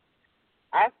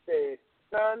 I said,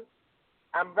 son,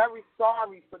 I'm very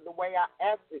sorry for the way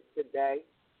I acted today.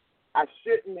 I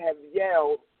shouldn't have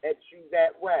yelled at you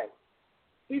that way.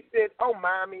 He said, oh,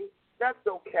 Mommy, that's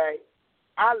okay.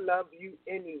 I love you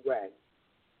anyway.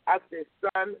 I said,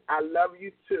 son, I love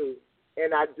you too,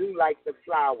 and I do like the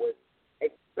flowers,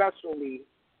 especially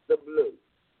the blue.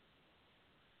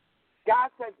 God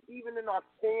says even in our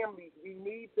families, we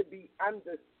need to be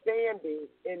understanding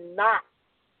and not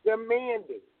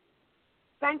demanding.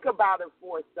 Think about it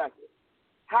for a second.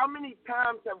 How many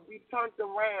times have we turned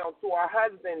around to our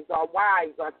husbands, our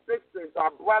wives, our sisters,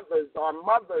 our brothers, our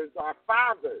mothers, our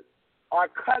fathers, our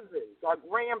cousins, our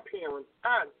grandparents,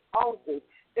 aunts, uncles,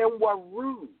 and were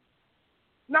rude?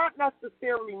 Not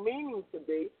necessarily meaning to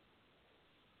be.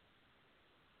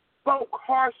 Spoke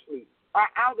harshly or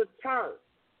out of turn.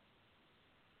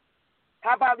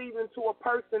 How about even to a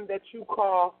person that you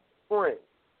call friend?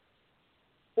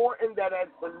 Important that as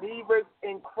believers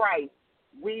in Christ,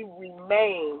 we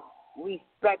remain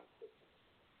respectful.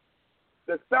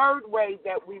 The third way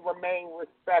that we remain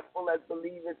respectful as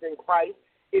believers in Christ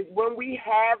is when we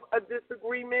have a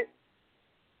disagreement,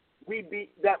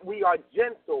 that we are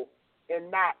gentle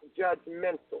and not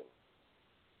judgmental.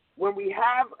 When we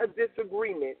have a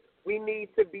disagreement, we need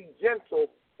to be gentle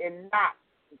and not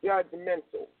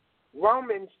judgmental.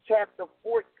 Romans chapter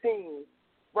 14,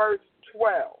 verse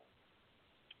 12.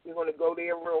 We're going to go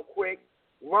there real quick.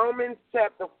 Romans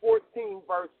chapter 14,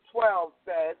 verse 12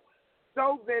 says,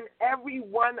 so then every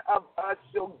one of us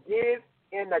shall give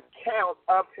an account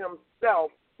of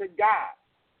himself to God.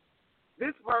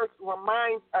 This verse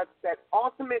reminds us that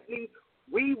ultimately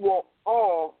we will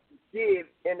all give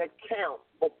an account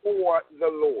before the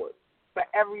Lord for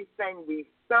everything we've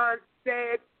done,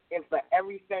 said, and for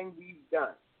everything we've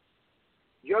done.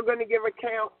 You're going to give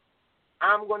account.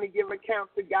 I'm going to give account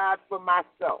to God for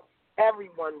myself.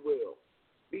 Everyone will,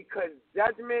 because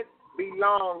judgment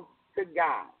belongs to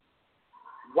God.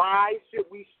 Why should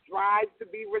we strive to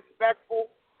be respectful?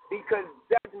 Because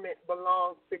judgment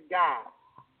belongs to God,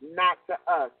 not to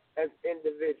us as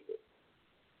individuals.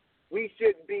 We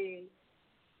should be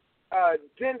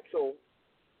gentle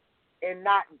and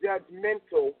not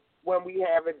judgmental when we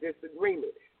have a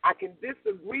disagreement. I can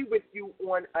disagree with you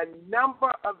on a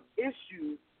number of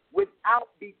issues without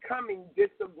becoming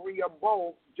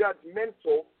disagreeable,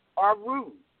 judgmental, or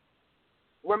rude.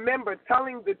 Remember,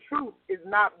 telling the truth is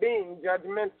not being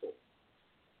judgmental.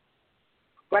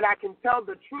 But I can tell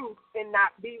the truth and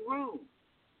not be rude.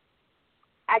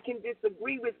 I can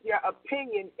disagree with your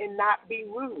opinion and not be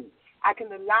rude. I can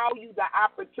allow you the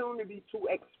opportunity to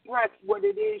express what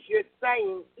it is you're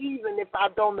saying, even if I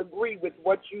don't agree with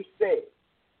what you said.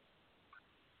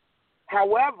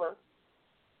 However,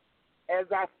 as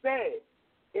I said,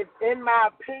 if in my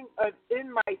opinion,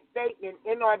 in my statement,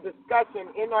 in our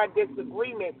discussion, in our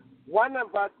disagreement, one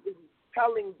of us is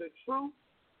telling the truth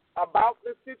about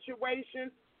the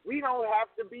situation, we don't have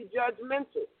to be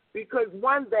judgmental, because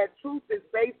one, that truth is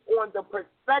based on the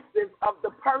perspective of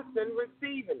the person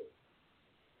receiving it.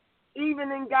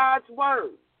 Even in God's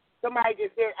word. Somebody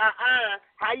just said,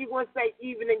 how you going to say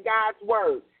even in God's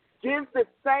word? Give the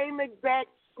same exact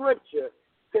scripture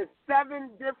to 7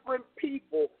 different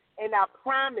people, and I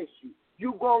promise you,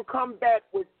 you're going to come back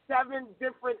with 7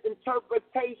 different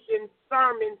interpretations,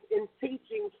 sermons, and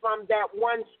teachings from that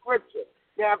one scripture.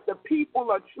 Now, if the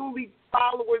people are truly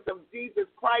followers of Jesus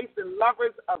Christ and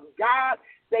lovers of God,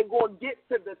 they're going to get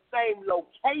to the same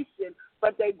location,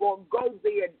 but they're going to go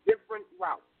their different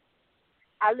routes.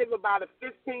 I live about a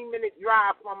 15-minute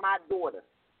drive from my daughter.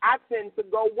 I tend to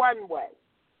go one way.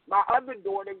 My other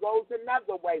daughter goes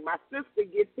another way. My sister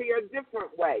gets here a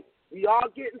different way. We all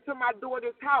get into my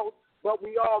daughter's house, but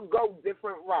we all go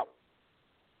different routes.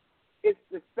 It's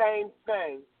the same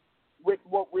thing with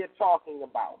what we're talking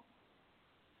about.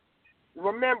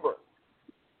 Remember,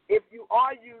 if you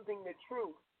are using the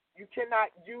truth, you cannot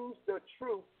use the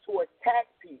truth to attack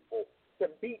people, to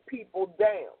beat people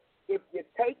down. If you're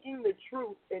taking the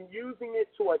truth and using it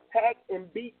to attack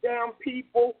and beat down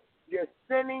people, you're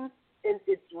sinning and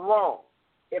it's wrong.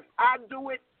 If I do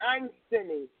it, I'm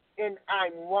sinning and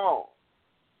I'm wrong.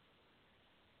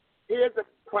 Here's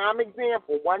a prime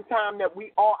example. One time that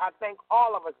I think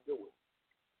all of us do it.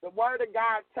 The Word of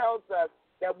God tells us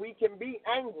that we can be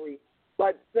angry,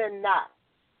 but sin not.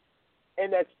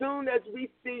 And as soon as we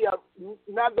see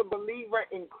another believer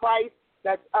in Christ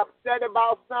that's upset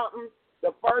about something,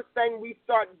 the first thing we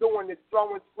start doing is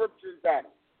throwing scriptures at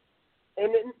them.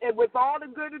 And with all the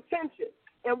good intention.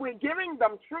 And we're giving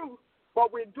them truth,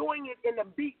 but we're doing it in a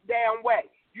beat-down way.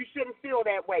 You shouldn't feel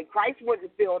that way. Christ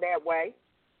wouldn't feel that way.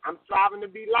 I'm striving to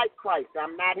be like Christ.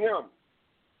 I'm not him.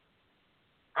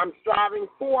 I'm striving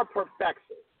for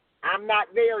perfection. I'm not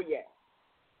there yet.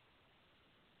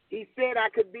 He said I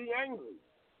could be angry.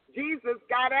 Jesus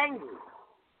got angry.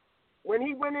 When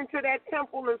he went into that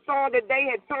temple and saw that they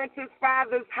had turned his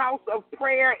father's house of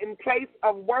prayer in place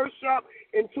of worship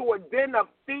into a den of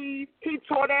thieves, he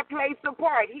tore that place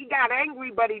apart. He got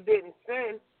angry, but he didn't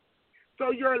sin.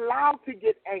 So you're allowed to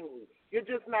get angry. You're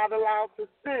just not allowed to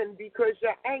sin because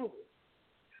you're angry.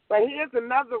 But here's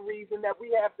another reason that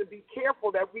we have to be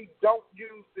careful that we don't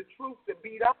use the truth to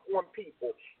beat up on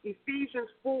people. Ephesians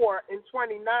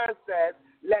 4:29 says,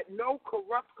 let no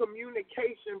corrupt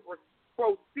communication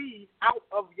proceed out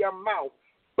of your mouth,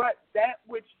 but that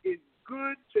which is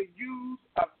good to use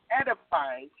of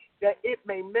edifying, that it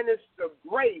may minister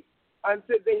grace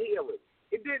unto the hearers.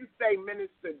 It didn't say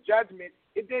minister judgment.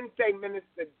 It didn't say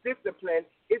minister discipline.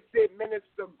 It said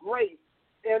minister grace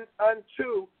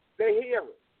unto the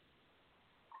hearers.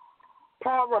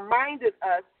 Paul reminded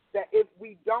us that if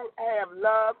we don't have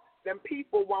love, then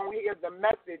people won't hear the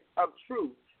message of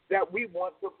truth that we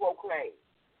want to proclaim.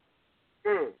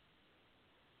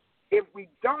 If we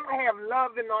don't have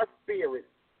love in our spirit,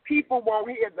 people won't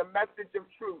hear the message of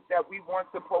truth that we want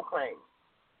to proclaim.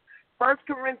 1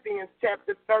 Corinthians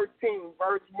chapter 13,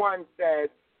 verse 1 says,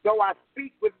 though I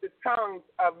speak with the tongues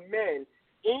of men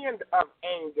and of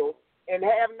angels, and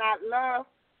have not love,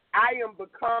 I am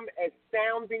become as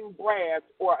sounding brass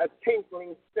or a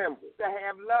tinkling cymbal. To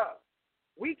have love.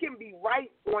 We can be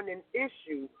right on an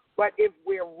issue, but if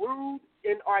we're rude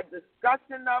in our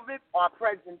discussion of it, our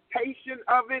presentation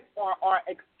of it, or our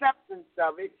acceptance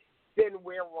of it, then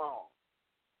we're wrong.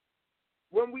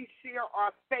 When we share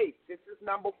our faith, this is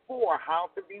number 4,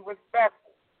 how to be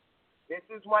respectful. This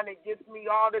is one that gets me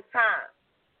all the time.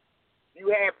 You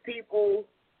have people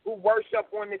who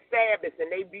worship on the Sabbath, and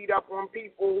they beat up on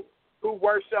people who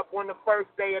worship on the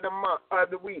first day of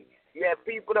the week. You have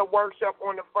people that worship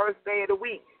on the first day of the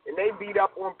week, and they beat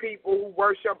up on people who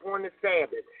worship on the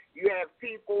Sabbath. You have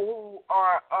people who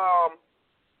are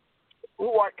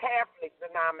Catholic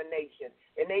denomination,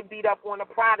 and they beat up on the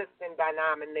Protestant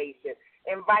denomination,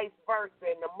 and vice versa.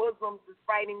 And the Muslims is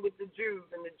fighting with the Jews,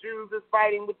 and the Jews is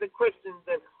fighting with the Christians,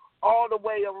 and all the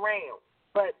way around.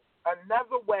 But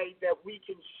another way that we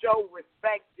can show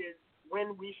respect is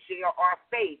when we share our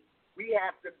faith. We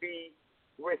have to be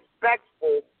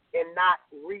respectful and not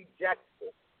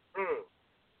rejectful.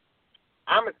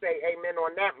 I'm going to say amen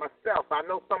on that myself. I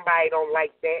know somebody don't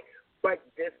like that, but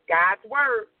this God's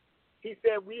word. He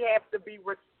said we have to be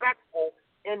respectful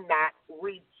and not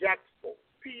rejectful.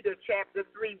 Peter chapter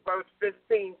 3, verse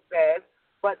 15 says,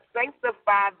 but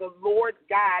sanctify the Lord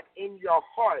God in your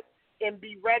heart, and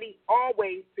be ready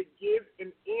always to give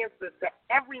an answer to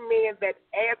every man that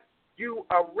asks you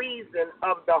a reason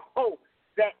of the hope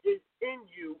that is in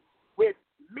you with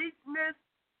meekness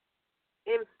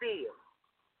and fear.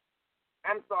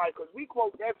 I'm sorry, because we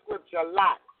quote that scripture a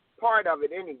lot, part of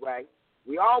it anyway.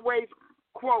 We always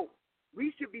quote,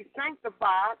 we should be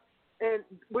sanctified and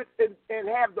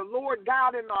have the Lord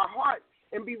God in our heart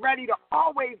and be ready to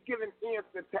always give an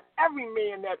answer to every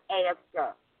man that asks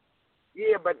us.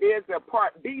 Yeah, but there's a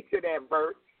part B to that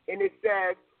verse, and it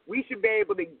says we should be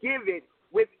able to give it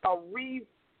with a reason,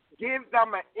 give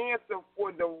them an answer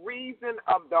for the reason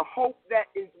of the hope that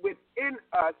is within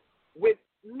us with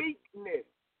meekness.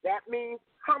 That means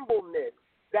humbleness.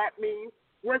 That means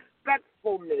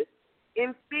respectfulness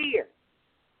and fear.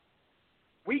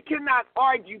 We cannot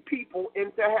argue people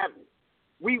into heaven.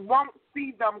 We won't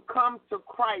see them come to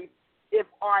Christ if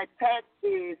our attack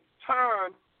is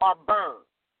turn or burn.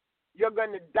 You're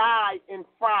going to die and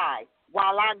fry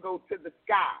while I go to the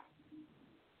sky.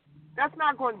 That's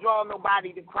not going to draw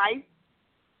nobody to Christ.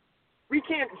 We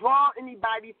can't draw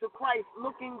anybody to Christ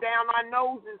looking down our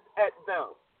noses at them.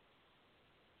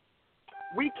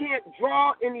 We can't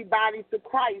draw anybody to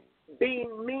Christ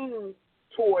being mean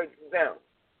towards them.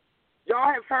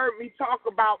 Y'all have heard me talk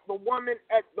about the woman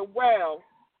at the well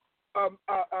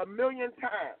a million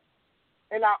times.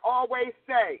 And I always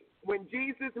say, when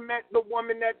Jesus met the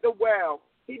woman at the well,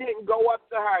 he didn't go up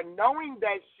to her knowing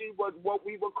that she was what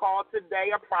we would call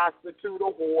today a prostitute,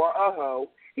 a whore, a hoe.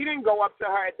 He didn't go up to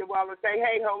her at the well and say,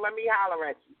 hey, ho, let me holler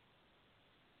at you.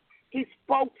 He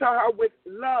spoke to her with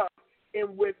love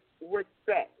and with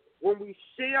respect. When we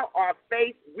share our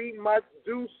faith, we must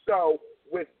do so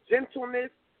with gentleness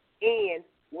and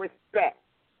respect.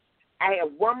 I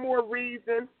have one more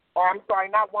reason,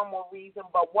 not one more reason,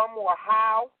 but one more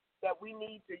how that we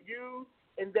need to use,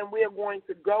 and then we are going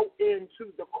to go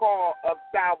into the call of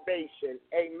salvation.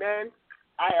 Amen.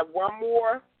 I have one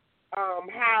more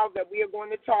how that we are going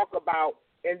to talk about,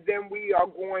 and then we are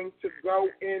going to go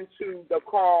into the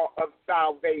call of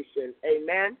salvation.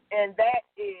 Amen. And that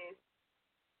is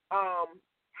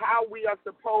how we are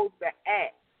supposed to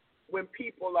act when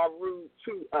people are rude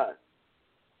to us.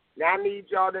 Now, I need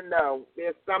y'all to know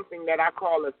there's something that I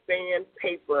call a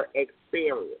sandpaper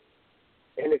experience.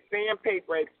 And the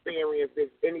sandpaper experience, if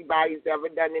anybody's ever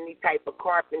done any type of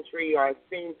carpentry or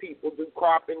seen people do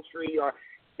carpentry or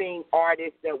seen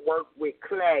artists that work with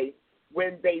clay,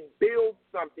 when they build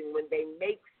something, when they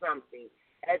make something,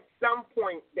 at some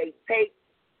point they take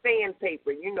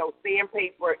sandpaper. You know,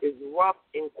 sandpaper is rough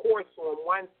and coarse on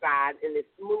one side and it's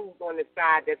smooth on the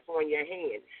side that's on your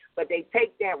hand. But they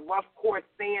take that rough, coarse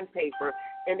sandpaper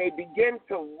and they begin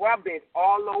to rub it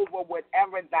all over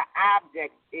whatever the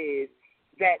object is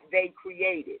that they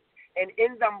created. And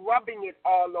in them rubbing it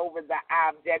all over the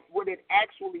object, what it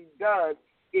actually does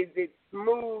is it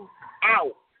smooths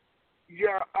out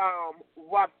your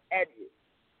rough edges.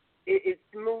 It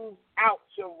smooths out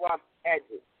your rough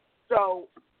edges. So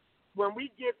when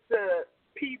we get to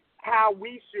how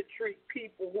we should treat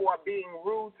people who are being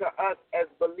rude to us as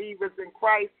believers in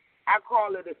Christ, I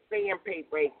call it a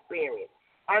sandpaper experience.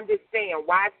 Understand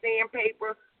why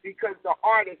sandpaper? Because the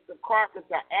artist, the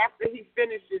carpenter, after he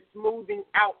finishes smoothing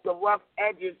out the rough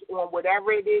edges on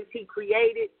whatever it is he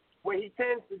created, what he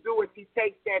tends to do is he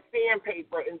takes that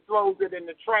sandpaper and throws it in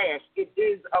the trash. It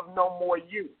is of no more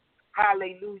use.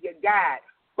 Hallelujah, God.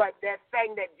 But that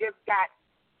thing that just had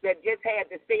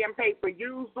the sandpaper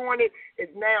used on it is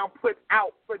now put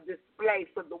out for display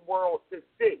for the world to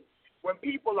see. When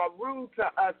people are rude to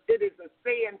us, it is a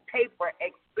sandpaper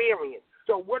experience.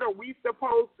 So what are we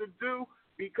supposed to do?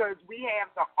 Because we have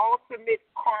the ultimate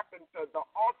carpenter, the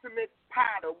ultimate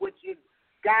potter, which is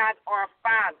God our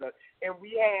Father, and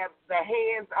we have the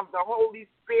hands of the Holy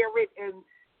Spirit and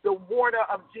the water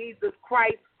of Jesus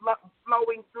Christ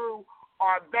flowing through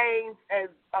our veins, as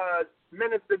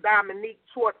Minister Dominique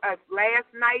taught us last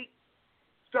night.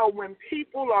 So when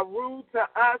people are rude to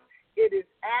us, it is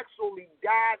actually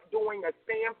God doing a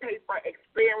sandpaper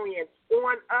experience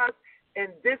on us,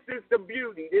 and this is the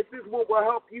beauty. This is what will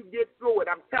help you get through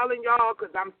it. I'm telling y'all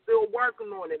because I'm still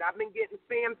working on it. I've been getting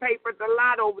sandpapered a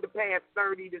lot over the past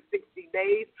 30 to 60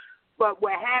 days. But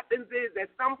what happens is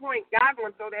at some point, God's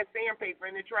going to throw that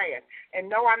sandpaper in the trash. And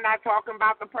no, I'm not talking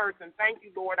about the person. Thank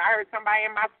you, Lord. I heard somebody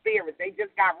in my spirit. They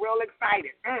just got real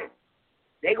excited.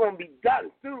 They're going to be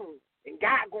done soon, and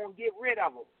God's going to get rid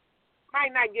of them.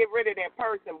 Might not get rid of that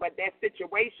person, but that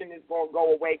situation is going to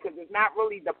go away because it's not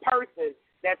really the person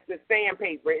that's the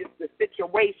sandpaper. It's the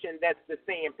situation that's the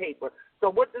sandpaper. So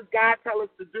what does God tell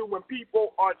us to do when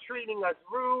people are treating us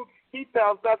rude? He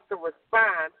tells us to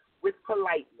respond with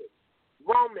politeness.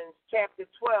 Romans chapter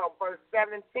 12, verse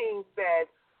 17 says,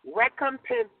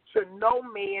 recompense to no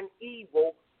man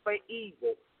evil for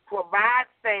evil. Provide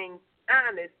things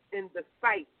honest in the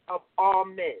sight of all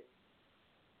men.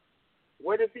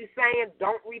 What is he saying?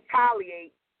 Don't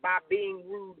retaliate by being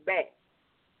rude back.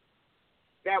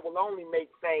 That will only make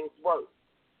things worse.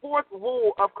 Fourth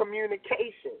rule of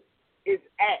communication is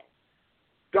act,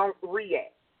 don't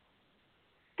react.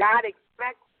 God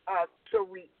expects us to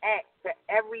react to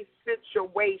every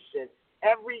situation,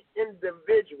 every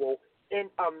individual in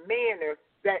a manner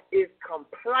that is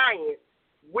compliant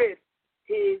with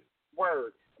his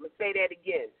word. I'm going to say that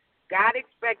again. God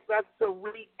expects us to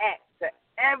react to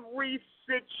every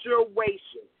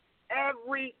situation,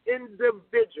 every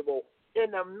individual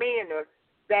in a manner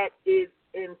that is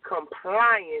in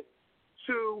compliance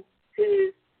to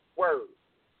his word.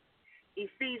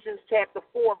 Ephesians chapter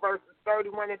 4, verses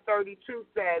 31 and 32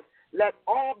 says, let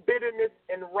all bitterness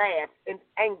and wrath and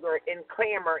anger and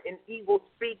clamor and evil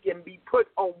speaking be put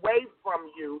away from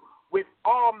you with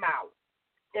all malice,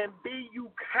 and be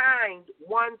you kind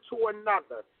one to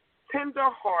another,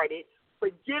 tender-hearted,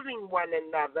 forgiving one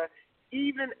another,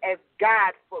 even as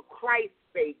God, for Christ's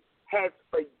sake, has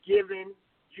forgiven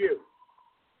you.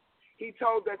 He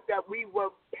told us that we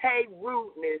will pay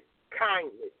rudeness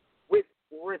kindness, with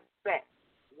respect,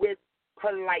 with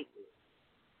politeness.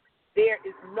 There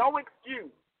is no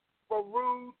excuse for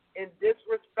rude and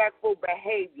disrespectful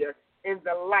behavior in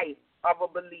the life of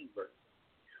a believer.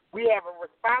 We have a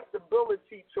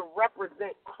responsibility to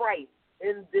represent Christ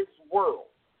in this world.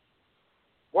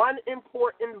 One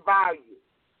important value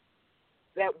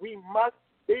that we must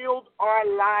build our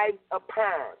lives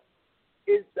upon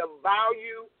is the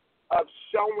value of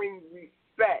showing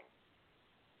respect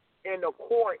in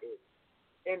accordance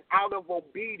and out of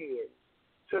obedience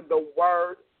to the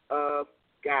word of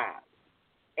God.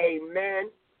 Amen,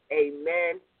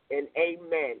 amen, and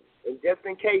amen. And just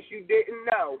in case you didn't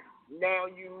know, now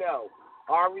you know.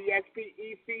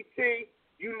 RESPECT,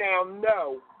 you now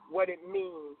know what it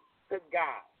means to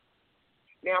God.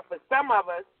 Now, for some of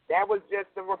us, that was just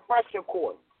a refresher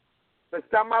course. For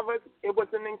some of us, it was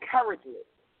an encouragement.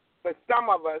 For some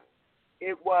of us,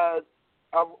 it was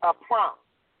a prompt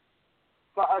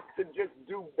for us to just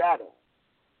do better.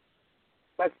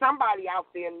 But somebody out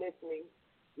there listening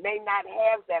may not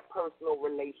have that personal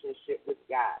relationship with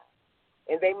God.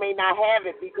 And they may not have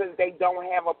it because they don't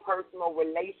have a personal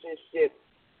relationship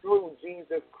through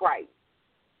Jesus Christ.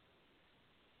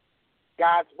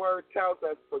 God's word tells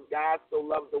us, for God so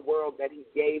loved the world that he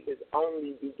gave his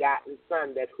only begotten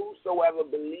Son, that whosoever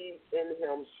believes in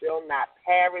him shall not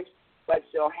perish, but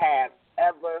shall have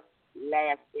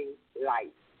everlasting life.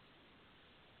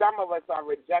 Some of us are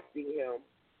rejecting him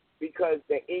because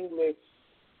the English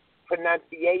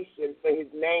pronunciation for his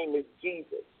name is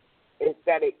Jesus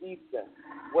instead of Isa,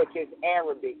 which is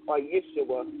Arabic, or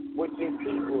Yeshua, which is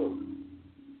Hebrew.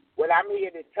 What I'm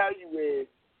here to tell you is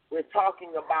we're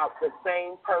talking about the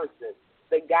same person,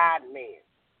 the God-man.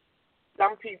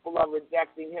 Some people are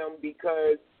rejecting him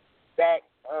because back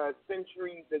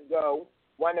centuries ago,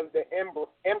 one of the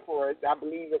emperors, I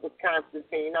believe it was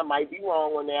Constantine, I might be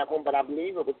wrong on that one, but I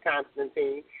believe it was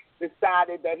Constantine,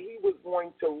 decided that he was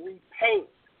going to repaint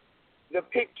the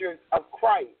pictures of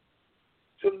Christ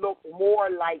to look more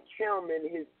like him and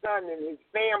his son and his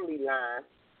family line,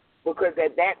 because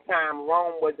at that time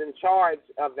Rome was in charge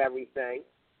of everything.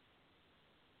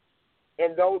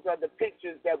 And those are the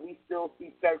pictures that we still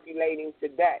see circulating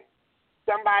today.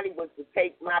 Somebody was to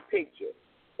take my picture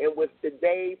and with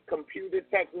today's computer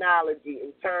technology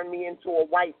and turn me into a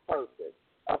white person,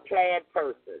 a plaid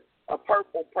person, a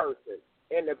purple person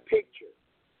in a picture.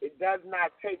 It does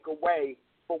not take away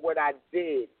from what I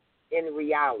did in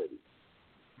reality.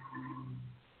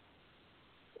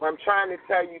 What I'm trying to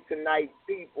tell you tonight,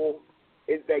 people,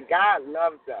 is that God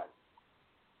loves us.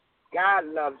 God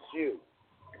loves you.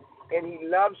 And he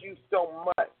loves you so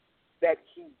much that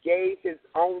he gave his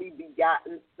only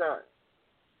begotten son,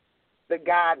 the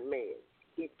God-man.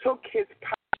 He took his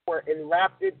power and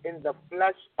wrapped it in the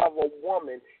flesh of a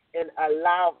woman and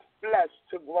allowed flesh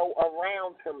to grow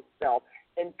around himself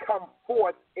and come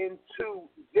forth into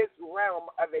this realm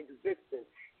of existence.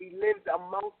 He lived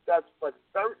amongst us for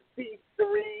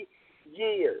 33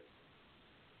 years.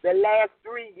 The last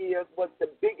 3 years was the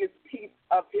biggest piece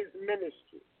of his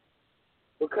ministry,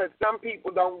 because some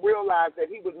people don't realize that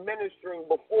he was ministering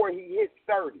before he hit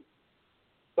 30.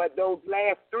 But those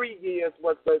last 3 years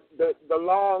was the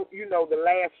long, the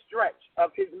last stretch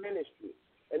of his ministry.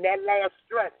 And that last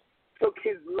stretch took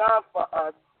his love for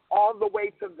us all the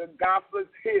way to the Golgotha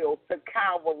Hill, to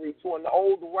Calvary, to an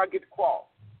old rugged cross,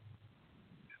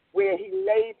 where he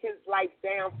laid his life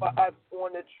down for us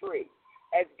on a tree.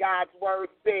 As God's word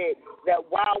said, that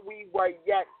while we were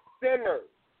yet sinners,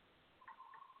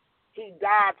 he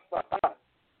died for us.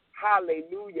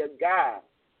 Hallelujah, God.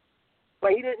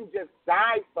 But he didn't just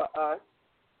die for us.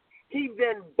 He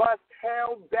then bust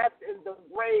hell, death, and the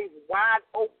grave wide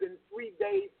open 3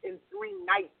 days and 3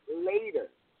 nights later.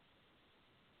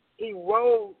 He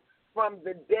rose from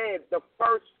the dead, the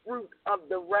first fruit of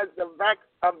the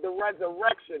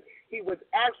resurrection. He was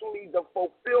actually the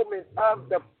fulfillment of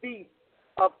the feast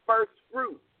of first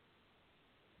fruit.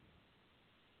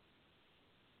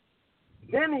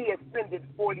 Then he ascended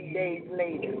 40 days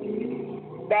later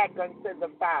back unto the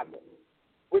Father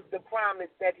with the promise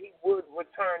that he would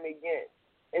return again.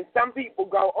 And some people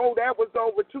go, oh, that was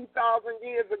over 2,000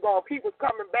 years ago. If he was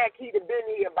coming back, he'd have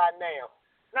been here by now.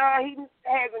 No, he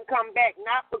hasn't come back,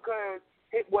 not because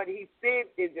what he said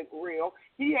isn't real.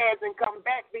 He hasn't come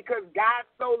back because God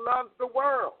so loves the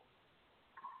world.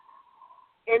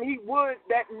 And he would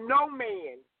that no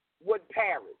man would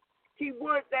perish. He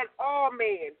would that all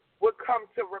men would come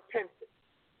to repentance.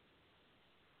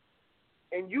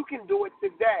 And you can do it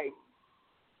today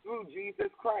through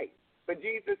Jesus Christ. But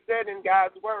Jesus said in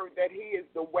God's word that he is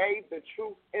the way, the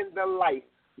truth, and the life.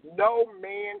 No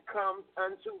man comes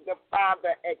unto the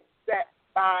Father except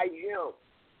by him.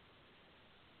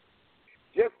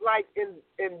 Just like in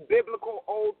biblical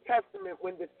Old Testament,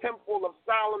 when the Temple of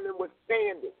Solomon was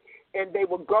standing, and they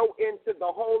would go into the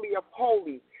Holy of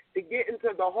Holies. To get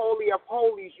into the Holy of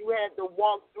Holies, you had to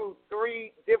walk through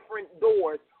 3 different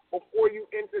doors before you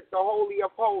entered the Holy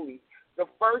of Holies. The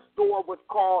first door was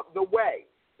called the Way.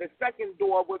 The second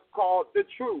door was called the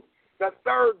Truth. The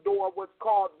third door was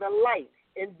called the Light.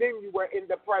 And then you were in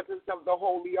the presence of the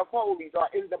Holy of Holies, or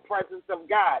in the presence of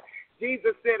God.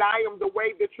 Jesus said, I am the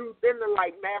way, the truth, and the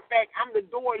light. Matter of fact, I'm the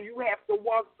door you have to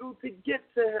walk through to get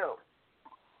to him.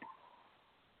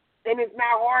 And it's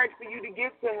not hard for you to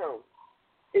get to him.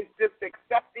 It's just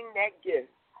accepting that gift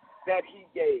that he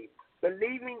gave.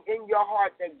 Believing in your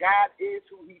heart that God is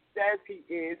who he says he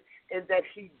is, and that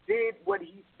he did what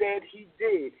he said he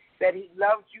did. That he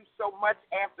loved you so much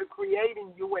after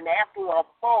creating you and after a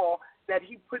fall, that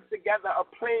he put together a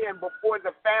plan before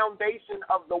the foundation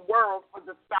of the world for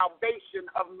the salvation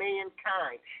of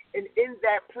mankind. And in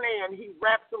that plan, he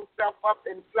wrapped himself up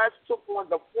in flesh, took on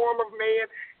the form of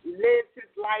man, lived his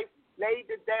life,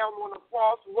 laid it down on the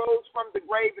cross, rose from the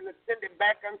grave, and ascended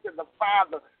back unto the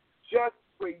Father, just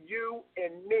for you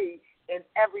and me and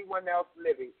everyone else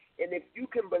living. And if you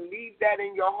can believe that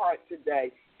in your heart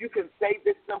today, you can say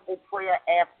this simple prayer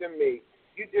after me.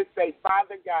 You just say,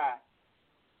 Father God,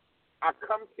 I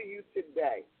come to you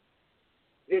today,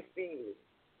 this evening,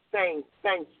 saying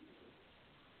thank you.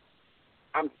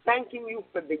 I'm thanking you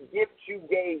for the gift you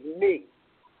gave me,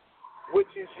 which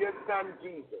is your son,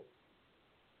 Jesus.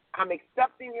 I'm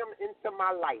accepting him into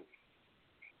my life.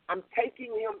 I'm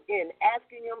taking him in,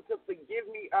 asking him to forgive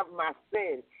me of my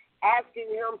sins,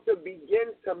 asking him to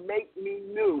begin to make me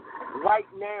new right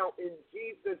now in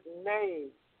Jesus' name.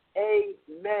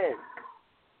 Amen.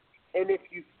 And if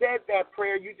you said that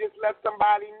prayer, you just let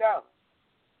somebody know.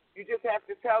 You just have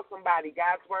to tell somebody.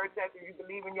 God's word says if you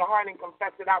believe in your heart and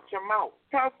confess it out your mouth.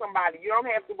 Tell somebody. You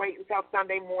don't have to wait until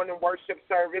Sunday morning worship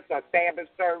service or Sabbath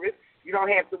service. You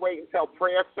don't have to wait until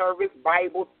prayer service,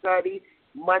 Bible study,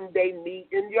 Monday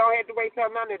meeting. You don't have to wait till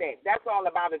none of that. That's all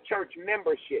about a church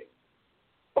membership.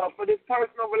 But for this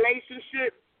personal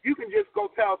relationship, you can just go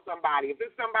tell somebody. If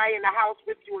there's somebody in the house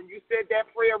with you and you said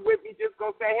that prayer with me, just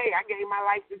go say, hey, I gave my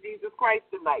life to Jesus Christ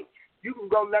tonight. You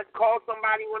can go call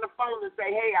somebody on the phone and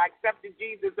say, hey, I accepted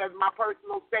Jesus as my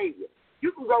personal Savior. You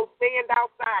can go stand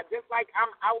outside, just like I'm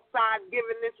outside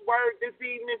giving this word this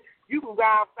evening. You can go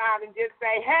outside and just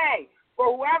say, hey,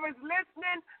 for whoever's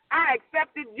listening, I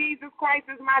accepted Jesus Christ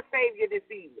as my Savior this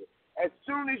evening. As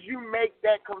soon as you make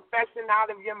that confession out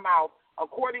of your mouth,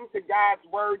 according to God's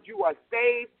word, you are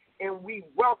saved, and we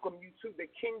welcome you to the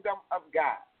kingdom of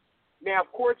God. Now,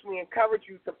 of course, we encourage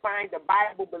you to find a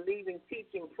Bible-believing,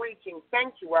 teaching, preaching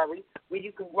sanctuary where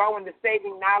you can grow in the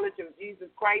saving knowledge of Jesus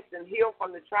Christ and heal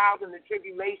from the trials and the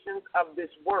tribulations of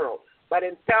this world. But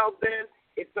until then,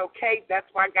 it's okay. That's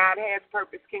why God has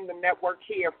Purpose Kingdom Network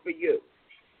here for you.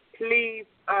 Please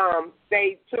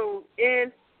stay tuned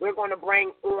in. We're going to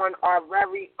bring on our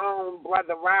very own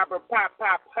Brother Robert Pop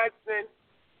Hudson,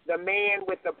 the man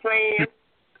with the plan.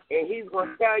 And he's going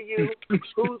to tell you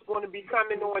who's going to be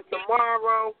coming on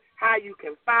tomorrow, how you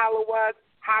can follow us,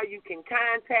 how you can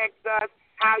contact us,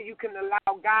 how you can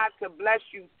allow God to bless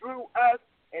you through us,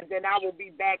 and then I will be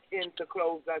back in to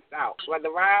close us out.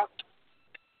 Brother Rob?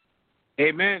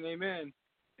 Amen, amen.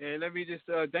 And let me just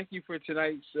thank you for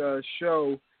tonight's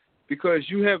show, because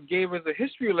you have gave us a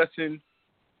history lesson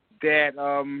that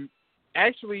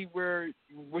actually where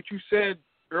what you said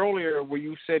earlier, where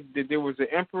you said that there was an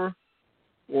emperor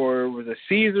or it was a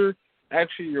Caesar.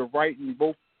 Actually, you're right in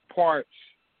both parts.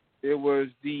 It was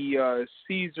the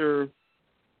Caesar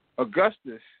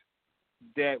Augustus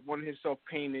that wanted himself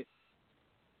painted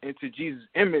into Jesus'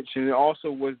 image, and it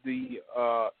also was the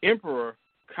Emperor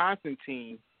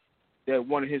Constantine that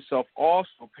wanted himself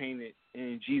also painted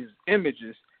in Jesus'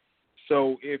 images.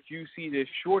 So if you see the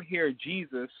short-haired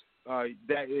Jesus,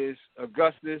 that is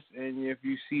Augustus, and if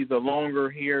you see the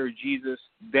longer-haired Jesus,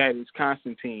 that is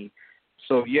Constantine.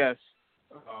 So, yes,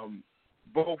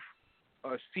 both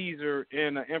Caesar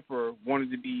and an emperor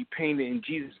wanted to be painted in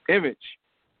Jesus' image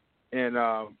and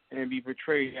be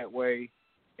portrayed that way,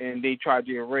 and they tried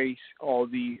to erase all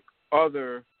the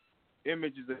other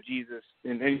images of Jesus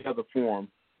in any other form.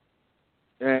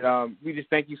 And we just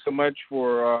thank you so much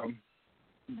for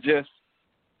just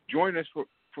joining us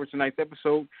for tonight's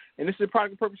episode. And this is the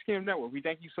Product of Purpose Kingdom Network. We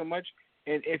thank you so much.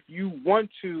 And if you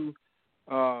want to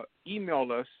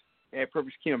email us at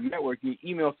Purpose Kingdom Network, you can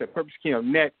email us at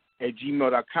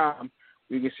purposekingdomnet@gmail.com.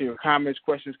 You can send your comments,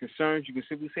 questions, concerns. You can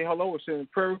simply say hello or send a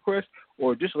prayer request,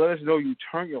 or just let us know you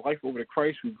turn your life over to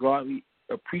Christ. We gladly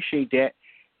appreciate that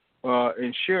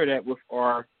and share that with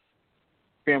our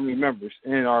family members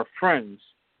and our friends.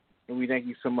 And we thank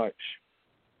you so much.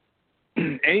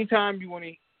 Anytime you want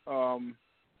to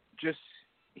just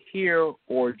hear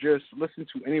or just listen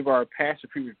to any of our past or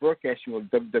previous broadcasts, you go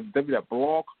to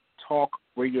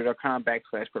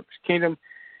www.blogtalkradio.com/Purpose Kingdom.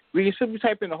 We can simply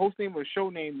type in the host name or the show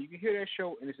name. You can hear that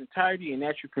show in its entirety and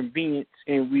at your convenience.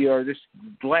 And we are just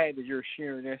glad that you're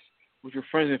sharing this with your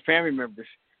friends and family members,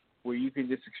 where you can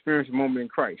just experience a moment in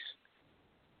Christ.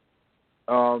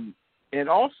 And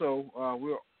also,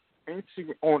 we're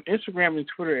on Instagram and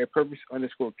Twitter at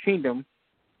Purpose_Kingdom,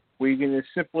 where you can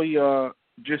just simply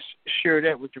just share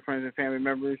that with your friends and family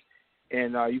members.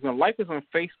 And you can like us on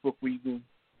Facebook, where you can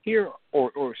hear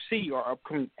or see our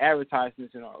upcoming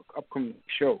advertisements and our upcoming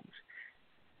shows.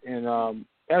 And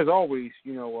as always,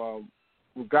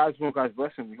 with God's will, God's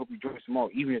blessing, we hope you join us tomorrow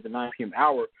evening at the 9 p.m.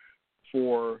 hour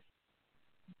for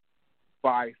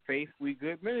By Faith We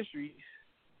Good Ministries,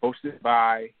 hosted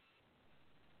by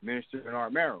Minister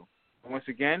Bernard Merrill. And once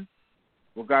again,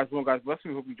 with God's will, God's blessing,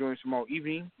 we hope you join us tomorrow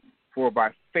evening for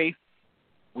By Faith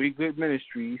We Good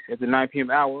Ministries at the 9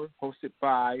 p.m. hour, hosted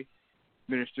by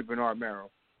Minister Bernard Merrill.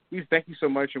 We thank you so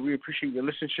much, and we appreciate your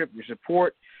listenership, your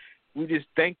support. We just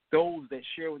thank those that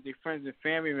share with their friends and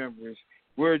family members.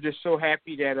 We're just so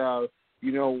happy that,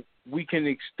 we can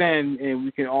extend and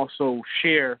we can also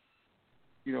share,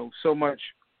 so much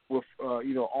with,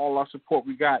 all our support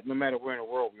we got, no matter where in the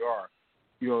world we are.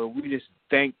 We just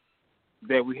thank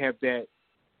that we have that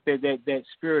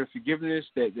spirit of forgiveness,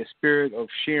 that spirit of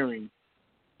sharing,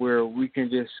 where we can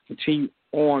just continue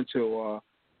on to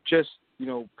just,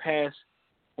 pass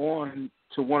on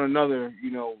to one another,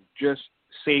 just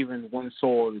saving one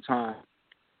soul at a time,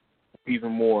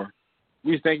 even more.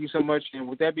 We just thank you so much. And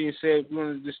with that being said, we're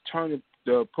going to just turn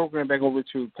the program back over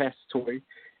to Pastor Toi,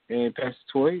 And Pastor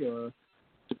Toi,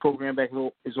 the program back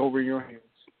is over in your hands.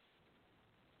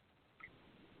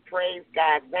 Praise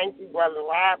God. Thank you, Brother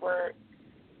Robert.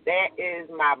 That is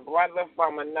my brother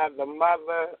from another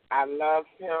mother. I love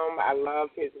him. I love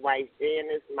his wife,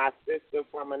 Janice, my sister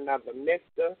from another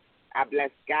mister. I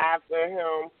bless God for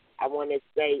him. I want to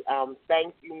say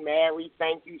thank you, Mary.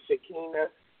 Thank you, Shakina,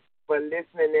 for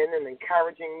listening in and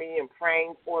encouraging me and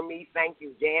praying for me. Thank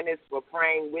you, Janice, for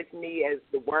praying with me as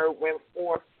the word went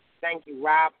forth. Thank you,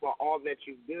 Rob, for all that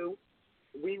you do.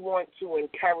 We want to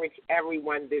encourage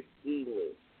everyone this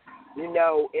evening. You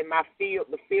know, in my field,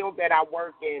 the field that I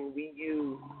work in, we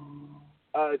use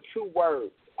 2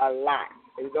 words a lot.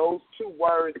 And those 2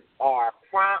 words are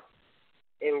prompt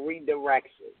and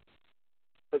redirection.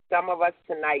 For some of us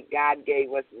tonight, God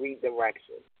gave us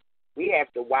redirection. We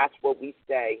have to watch what we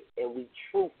say, and we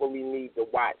truthfully need to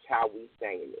watch how we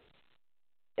saying it.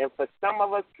 And for some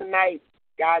of us tonight,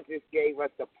 God just gave us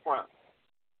a prompt.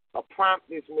 A prompt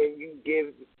is when you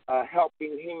give a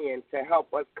helping hand to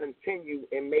help us continue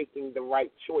in making the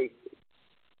right choices.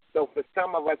 So for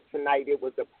some of us tonight, it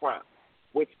was a prompt.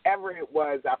 Whichever it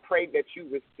was, I pray that you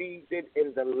received it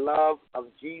in the love of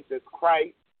Jesus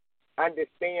Christ.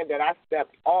 Understand that I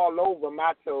stepped all over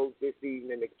my toes this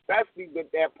evening, especially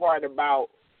with that part about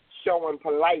showing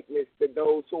politeness to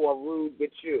those who are rude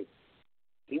with you.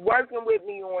 He's working with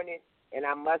me on it, and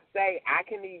I must say I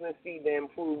can even see the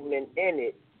improvement in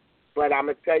it. But I'm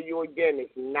going to tell you again,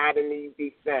 it's not an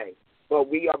easy thing. But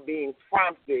we are being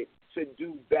prompted to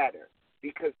do better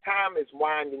because time is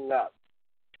winding up.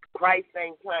 Christ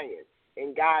ain't playing,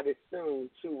 and God is soon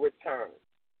to return.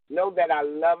 Know that I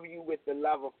love you with the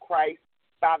love of Christ.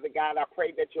 Father God, I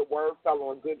pray that your word fell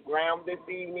on good ground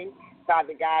this evening.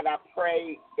 Father God, I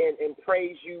pray and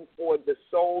praise you for the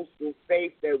souls through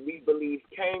faith that we believe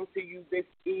came to you this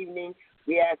evening.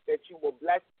 We ask that you will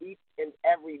bless each and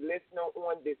every listener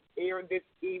on this air this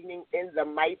evening in the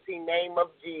mighty name of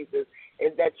Jesus,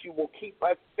 and that you will keep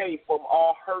us safe from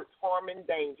all hurt, harm, and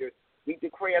dangers. We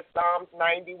declare Psalms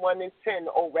 91 and 10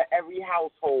 over every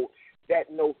household,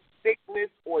 that no sickness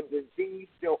or disease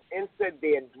shall enter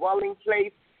their dwelling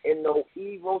place, and no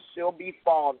evil shall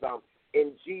befall them.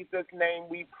 In Jesus' name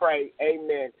we pray.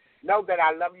 Amen. Know that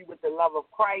I love you with the love of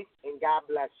Christ, and God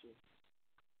bless you.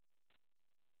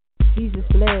 Jesus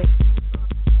bless.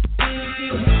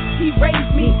 He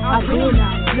raised me, I will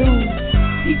not lose.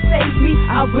 He saved me,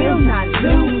 I will not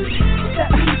lose.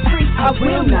 Set me free, I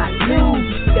will not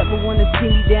lose. Never wanna see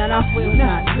me down, I will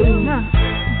not lose.